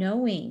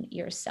knowing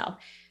yourself.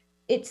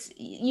 It's,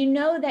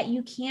 that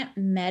you can't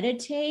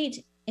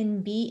meditate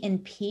and be in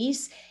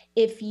peace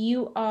if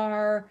you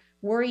are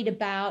worried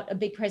about a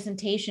big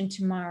presentation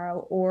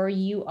tomorrow, or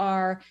you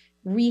are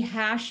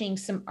rehashing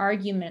some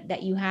argument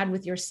that you had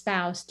with your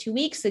spouse 2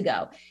 weeks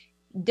ago.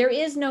 There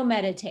is no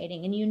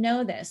meditating, and you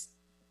know this.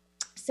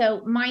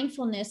 So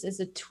mindfulness is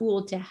a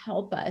tool to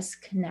help us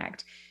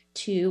connect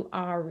to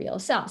our real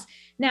selves.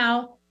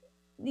 Now,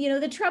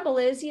 the trouble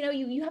is,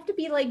 you have to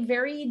be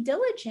very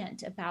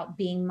diligent about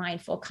being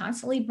mindful,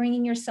 constantly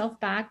bringing yourself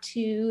back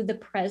to the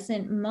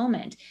present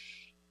moment.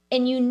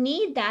 And you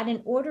need that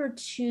in order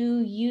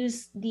to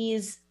use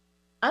these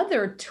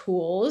other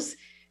tools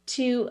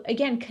to,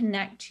 again,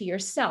 connect to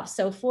yourself.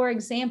 So for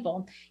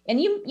example,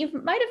 and you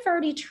might have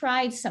already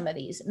tried some of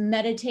these,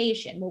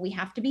 meditation. Well, we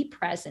have to be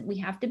present, we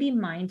have to be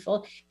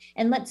mindful,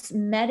 and let's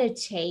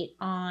meditate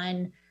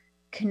on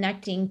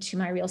connecting to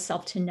my real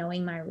self, to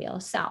knowing my real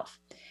self.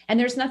 And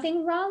there's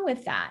nothing wrong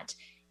with that.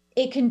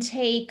 It can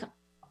take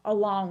a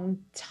long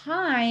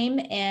time.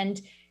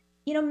 And,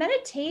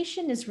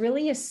 meditation is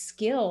really a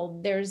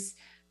skill.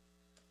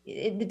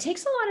 It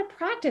takes a lot of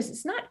practice.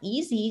 It's not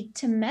easy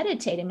to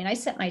meditate. I mean, I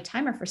set my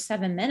timer for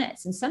 7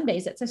 minutes, and some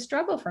days it's a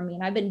struggle for me.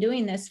 And I've been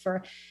doing this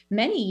for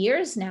many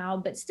years now,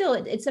 but still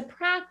it's a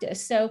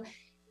practice. So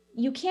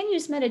you can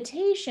use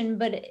meditation,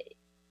 but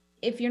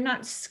if you're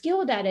not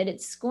skilled at it,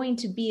 it's going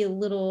to be a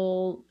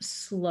little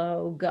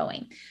slow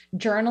going.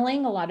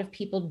 Journaling, a lot of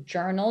people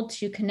journal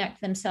to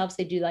connect themselves.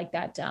 They do like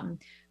that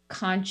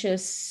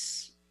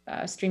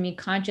streaming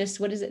conscious,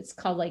 what is it? It's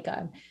called like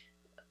a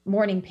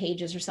morning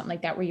pages or something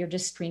like that, where you're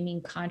just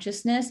streaming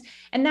consciousness.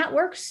 And that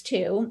works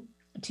too,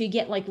 to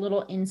get like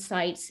little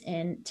insights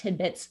and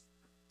tidbits.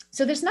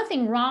 So there's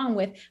nothing wrong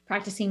with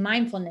practicing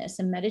mindfulness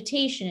and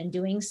meditation and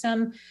doing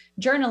some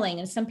journaling.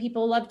 And some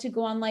people love to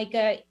go on like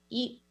a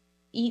eat,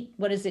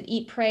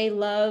 pray,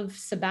 love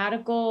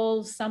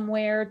sabbatical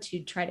somewhere to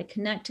try to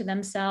connect to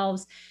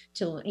themselves,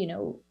 to,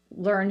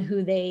 learn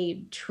who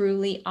they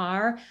truly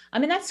are. I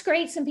mean, that's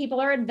great. Some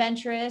people are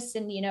adventurous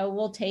and,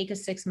 will take a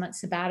 6-month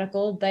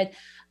sabbatical, but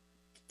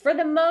for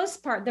the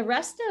most part, the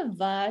rest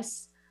of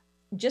us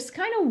just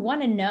kind of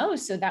want to know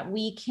so that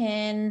we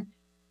can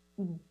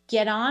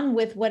get on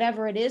with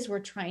whatever it is we're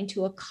trying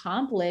to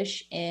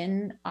accomplish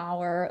in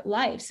our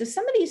life. So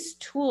some of these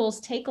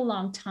tools take a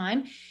long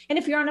time. And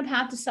if you're on a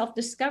path to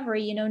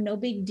self-discovery, no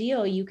big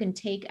deal. You can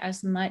take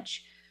as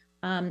much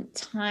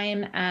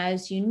time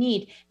as you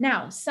need.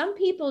 Now, some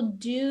people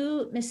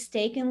do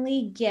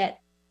mistakenly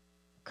get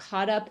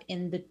caught up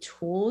in the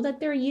tool that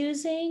they're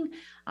using.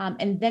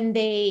 And then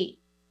they,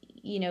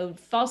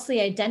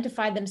 falsely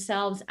identify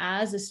themselves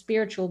as a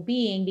spiritual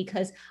being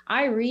because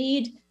I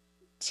read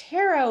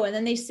tarot, and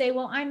then they say,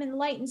 well, I'm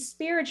enlightened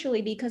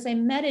spiritually because I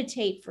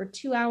meditate for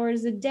 2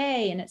 hours a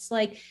day. And it's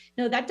like,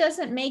 no, that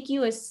doesn't make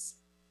you a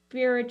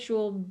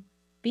spiritual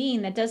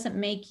being. That doesn't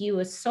make you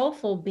a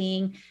soulful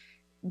being.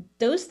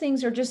 Those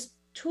things are just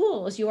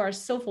tools. You are a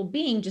soulful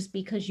being just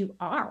because you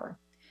are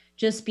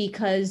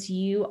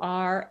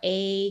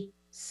a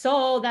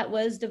soul that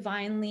was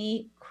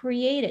divinely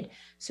created.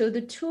 So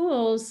the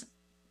tools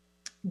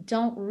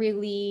don't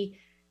really,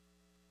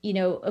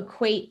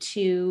 equate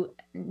to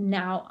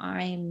now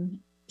I'm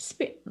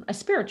a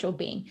spiritual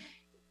being.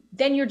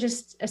 Then you're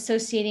just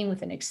associating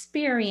with an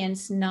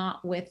experience,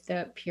 not with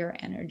the pure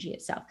energy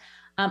itself.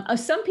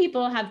 Some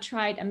people have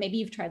tried, and maybe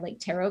you've tried like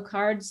tarot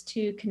cards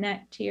to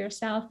connect to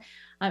yourself.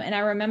 And I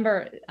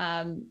remember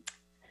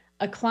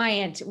a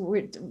client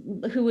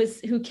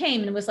who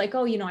came and was like,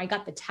 oh, I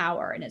got the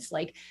tower. And it's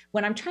like,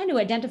 when I'm trying to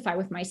identify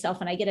with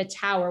myself and I get a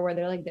tower where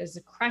they're like, there's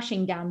a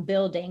crashing down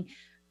building.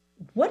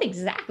 What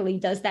exactly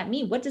does that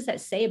mean? What does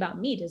that say about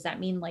me? Does that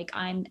mean like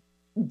I'm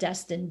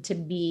destined to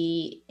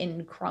be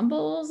in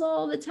crumbles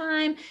all the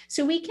time?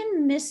 So we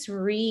can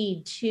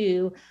misread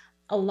too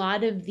a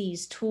lot of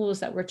these tools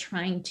that we're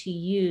trying to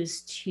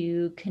use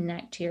to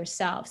connect to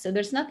yourself. So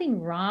there's nothing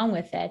wrong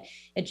with it.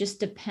 It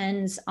just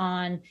depends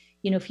on,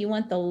 if you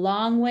want the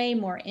long way,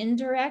 more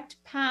indirect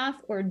path,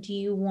 or do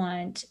you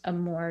want a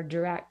more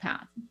direct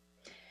path?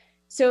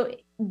 So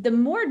the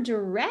more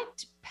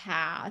direct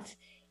path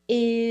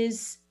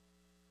is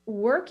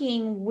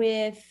working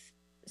with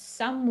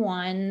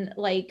someone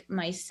like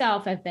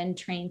myself. I've been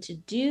trained to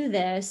do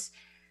this,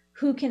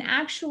 who can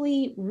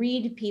actually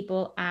read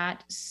people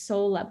at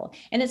soul level.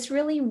 And it's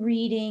really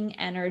reading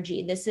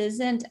energy. This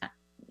isn't,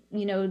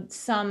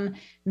 some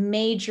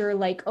major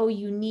like,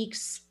 unique,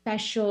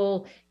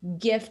 special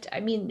gift.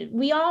 I mean,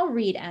 we all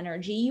read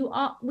energy.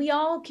 We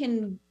all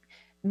can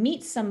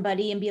meet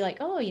somebody and be like,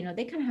 oh,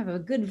 they kind of have a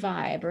good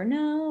vibe, or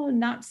no,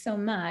 not so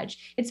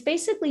much. It's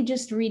basically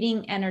just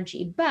reading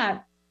energy.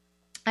 But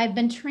I've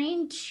been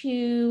trained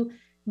to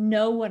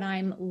know what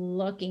I'm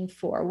looking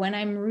for. When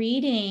I'm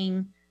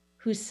reading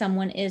who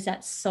someone is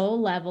at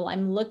soul level,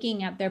 I'm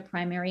looking at their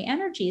primary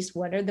energies.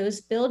 What are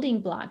those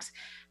building blocks?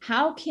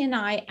 How can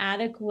I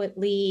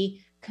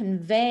adequately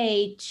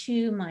convey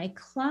to my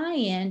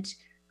client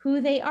who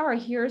they are?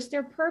 Here's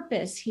their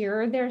purpose.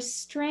 Here are their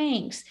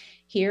strengths.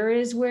 Here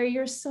is where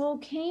your soul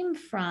came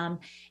from.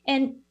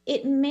 And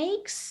it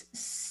makes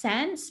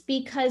sense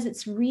because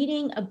it's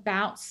reading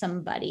about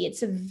somebody.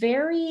 It's a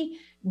very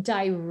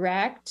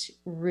direct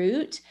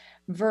route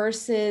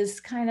versus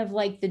kind of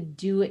like the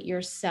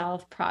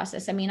do-it-yourself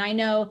process. I mean, I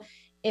know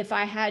if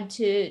I had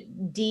to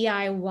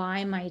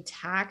DIY my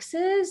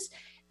taxes,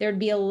 there'd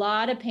be a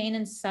lot of pain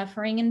and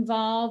suffering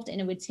involved, and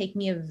it would take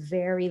me a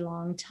very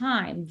long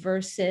time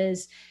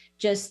versus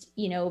just,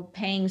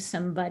 paying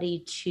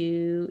somebody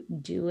to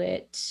do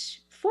it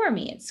for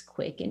me. It's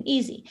quick and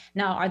easy.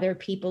 Now, are there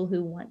people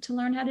who want to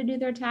learn how to do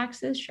their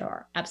taxes?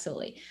 Sure,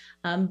 absolutely.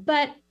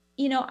 But,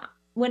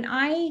 when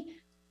I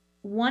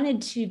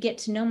wanted to get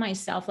to know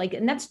myself. Like,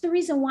 and that's the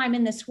reason why I'm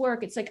in this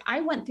work. It's like,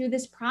 I went through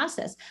this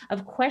process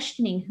of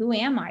questioning, who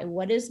am I?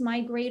 What is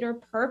my greater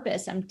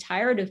purpose? I'm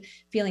tired of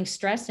feeling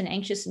stressed and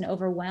anxious and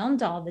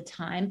overwhelmed all the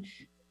time.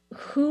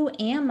 Who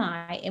am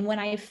I? And when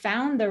I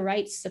found the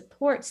right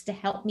supports to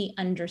help me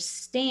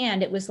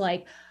understand, it was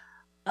like,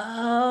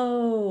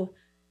 oh,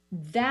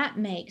 that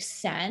makes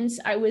sense.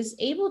 I was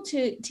able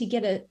to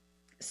get a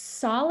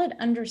solid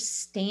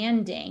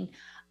understanding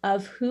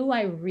of who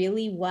I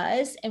really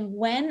was. And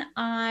when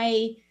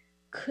I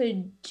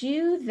could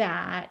do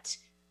that,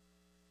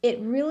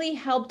 it really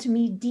helped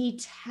me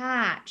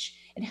detach.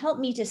 It helped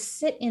me to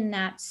sit in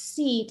that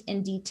seat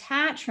and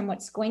detach from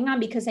what's going on,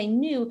 because I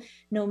knew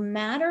no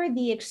matter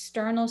the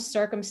external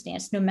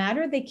circumstance, no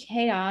matter the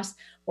chaos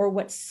or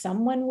what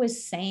someone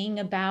was saying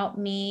about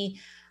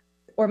me,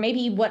 or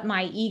maybe what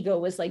my ego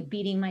was like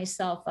beating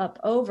myself up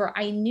over,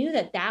 I knew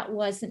that that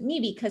wasn't me,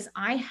 because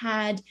I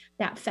had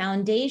that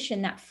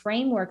foundation, that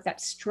framework,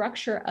 that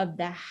structure of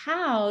the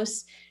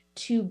house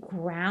to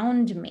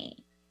ground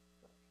me.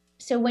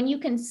 So when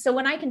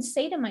I can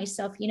say to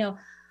myself,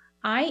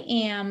 I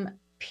am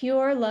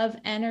pure love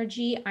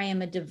energy. I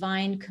am a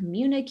divine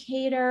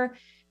communicator.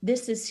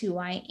 This is who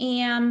I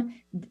am.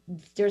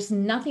 There's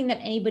nothing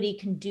that anybody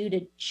can do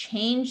to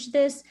change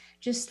this.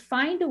 Just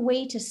find a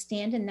way to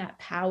stand in that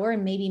power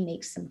and maybe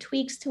make some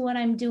tweaks to what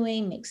I'm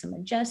doing, make some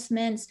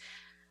adjustments.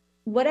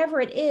 Whatever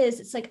it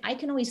is, it's like I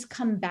can always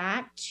come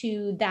back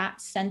to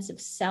that sense of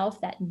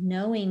self, that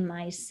knowing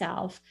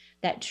myself,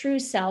 that true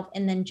self,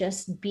 and then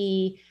just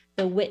be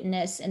the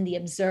witness and the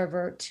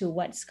observer to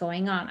what's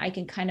going on. I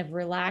can kind of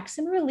relax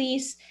and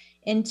release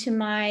into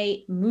my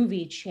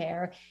movie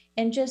chair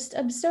and just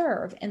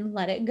observe and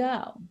let it go.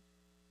 All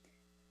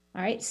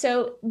right.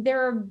 So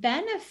there are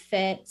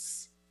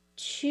benefits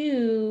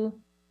to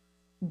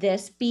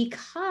this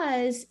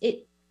because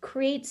it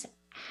creates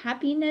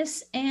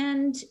happiness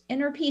and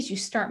inner peace. You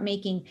start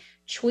making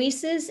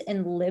choices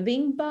and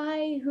living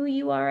by who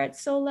you are at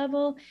soul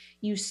level.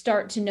 You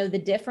start to know the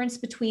difference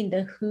between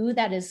the who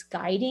that is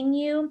guiding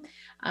you.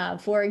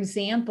 For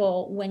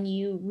example, when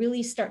you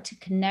really start to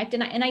connect,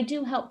 and I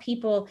do help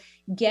people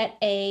get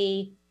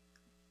a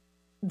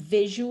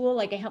visual,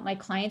 like I help my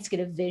clients get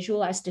a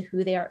visual as to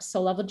who they are at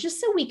soul level, just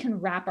so we can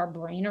wrap our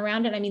brain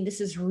around it. I mean,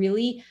 this is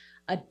really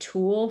a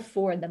tool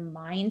for the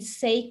mind's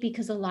sake,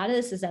 because a lot of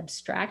this is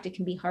abstract. It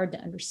can be hard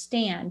to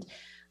understand.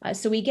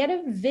 So we get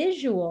a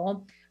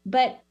visual,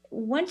 but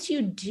once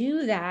you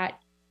do that,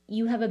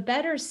 you have a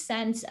better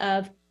sense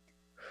of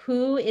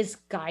who is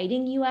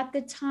guiding you at the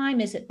time.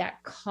 Is it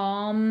that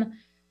calm,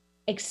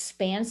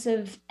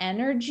 expansive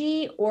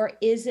energy, or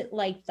is it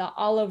like the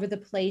all over the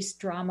place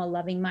drama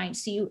loving mind?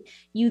 So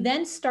you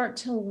then start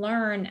to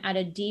learn at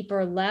a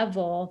deeper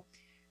level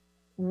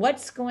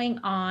what's going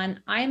on.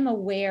 I'm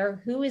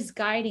aware who is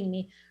guiding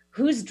me,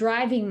 who's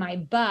driving my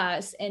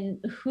bus, and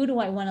who do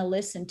I want to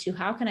listen to?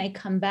 How can I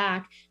come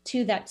back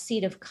to that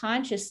seat of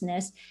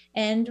consciousness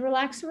and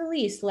relax,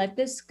 release, let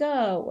this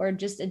go, or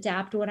just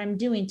adapt what I'm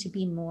doing to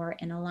be more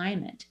in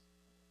alignment?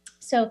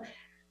 So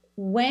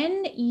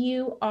when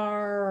you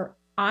are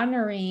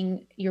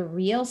honoring your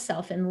real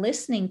self and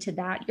listening to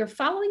that, you're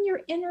following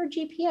your inner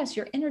GPS.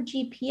 Your inner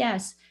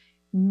GPS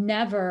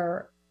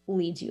never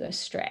leads you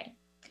astray.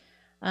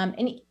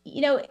 And,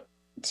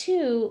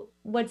 too,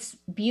 what's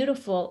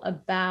beautiful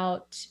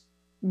about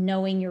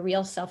knowing your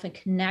real self and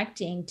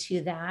connecting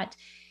to that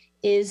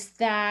is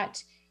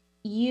that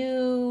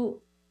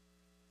you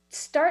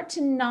start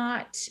to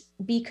not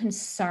be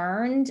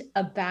concerned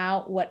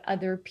about what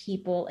other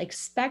people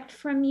expect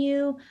from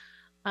you.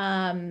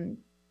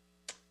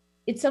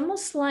 It's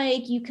almost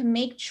like you can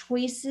make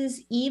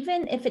choices,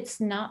 even if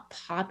it's not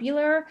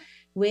popular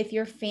with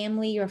your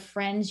family, your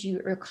friends,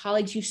 your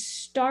colleagues. You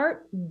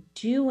start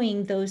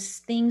doing those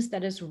things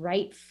that is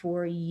right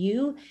for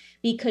you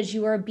because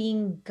you are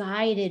being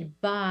guided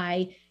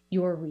by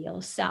your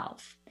real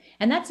self.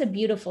 And that's a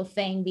beautiful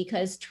thing,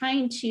 because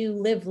trying to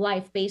live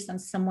life based on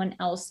someone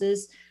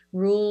else's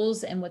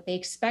rules and what they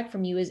expect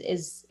from you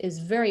is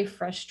very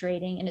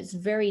frustrating, and it's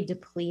very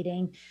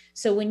depleting.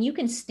 So when you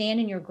can stand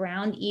in your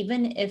ground,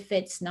 even if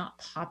it's not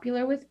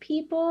popular with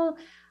people,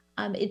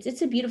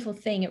 it's a beautiful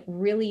thing. It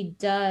really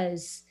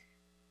does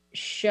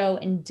show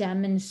and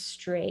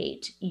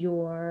demonstrate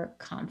your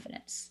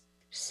confidence.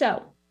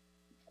 So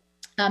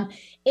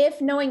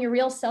if knowing your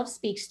real self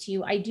speaks to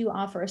you, I do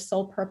offer a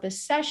soul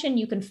purpose session.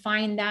 You can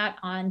find that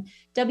on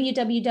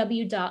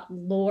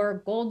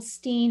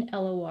www.loregoldstein,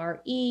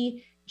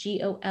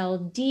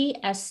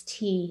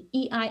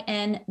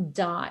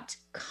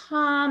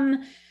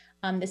 LOREGOLDSTEIN.com.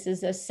 This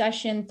is a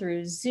session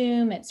through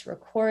Zoom. It's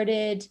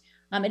recorded.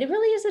 It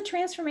really is a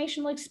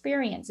transformational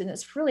experience, and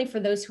it's really for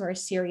those who are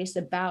serious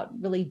about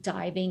really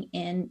diving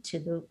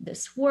into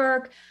this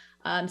work.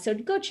 So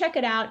go check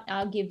it out.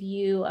 I'll give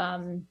you,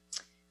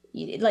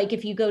 like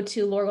if you go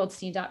to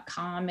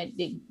loregoldstein.com,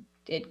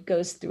 it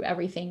goes through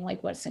everything,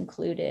 like what's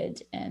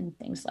included and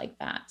things like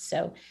that.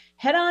 So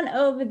head on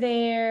over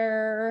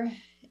there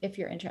if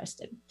you're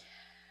interested.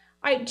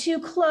 All right, to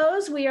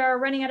close, we are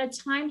running out of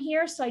time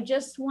here. So I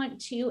just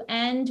want to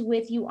end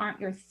with you aren't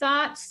your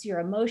thoughts, your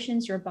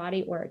emotions, your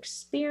body, or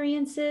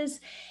experiences.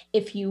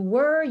 If you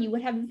were, you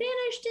would have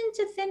vanished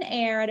into thin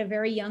air at a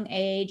very young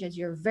age as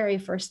your very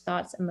first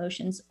thoughts,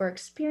 emotions, or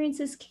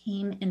experiences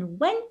came and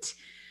went.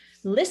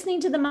 Listening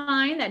to the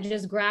mind that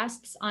just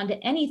grasps onto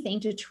anything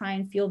to try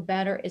and feel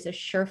better is a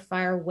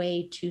surefire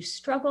way to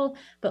struggle,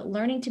 but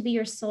learning to be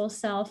your soul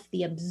self,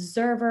 the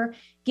observer,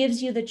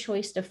 gives you the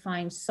choice to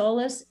find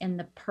solace in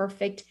the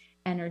perfect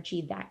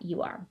energy that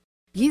you are.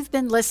 You've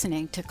been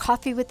listening to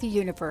Coffee with the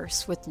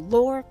Universe with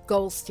Laura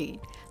Goldstein.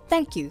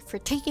 Thank you for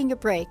taking a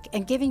break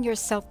and giving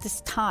yourself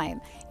this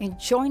time in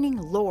joining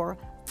Laura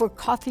for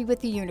Coffee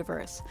with the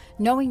Universe.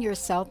 Knowing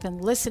yourself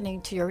and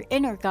listening to your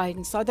inner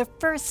guidance are the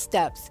first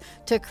steps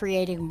to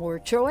creating more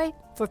joy,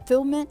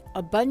 fulfillment,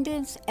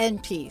 abundance,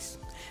 and peace.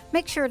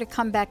 Make sure to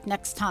come back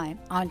next time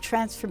on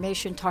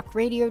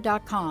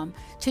TransformationTalkRadio.com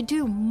to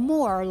do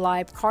more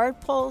live card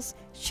pulls,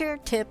 share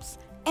tips,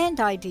 and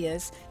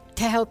ideas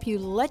to help you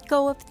let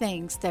go of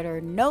things that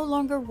are no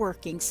longer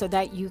working so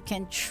that you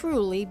can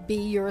truly be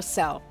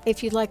yourself.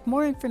 If you'd like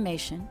more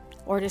information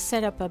or to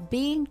set up a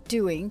being,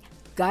 doing,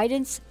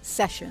 guidance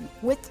session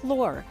with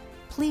Laura,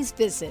 please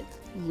visit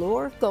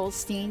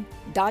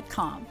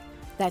lauragoldstein.com.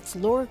 That's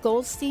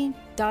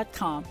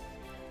lauragoldstein.com.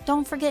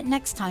 Don't forget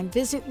next time,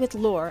 visit with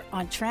Laura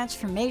on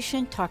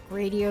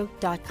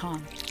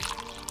TransformationTalkRadio.com.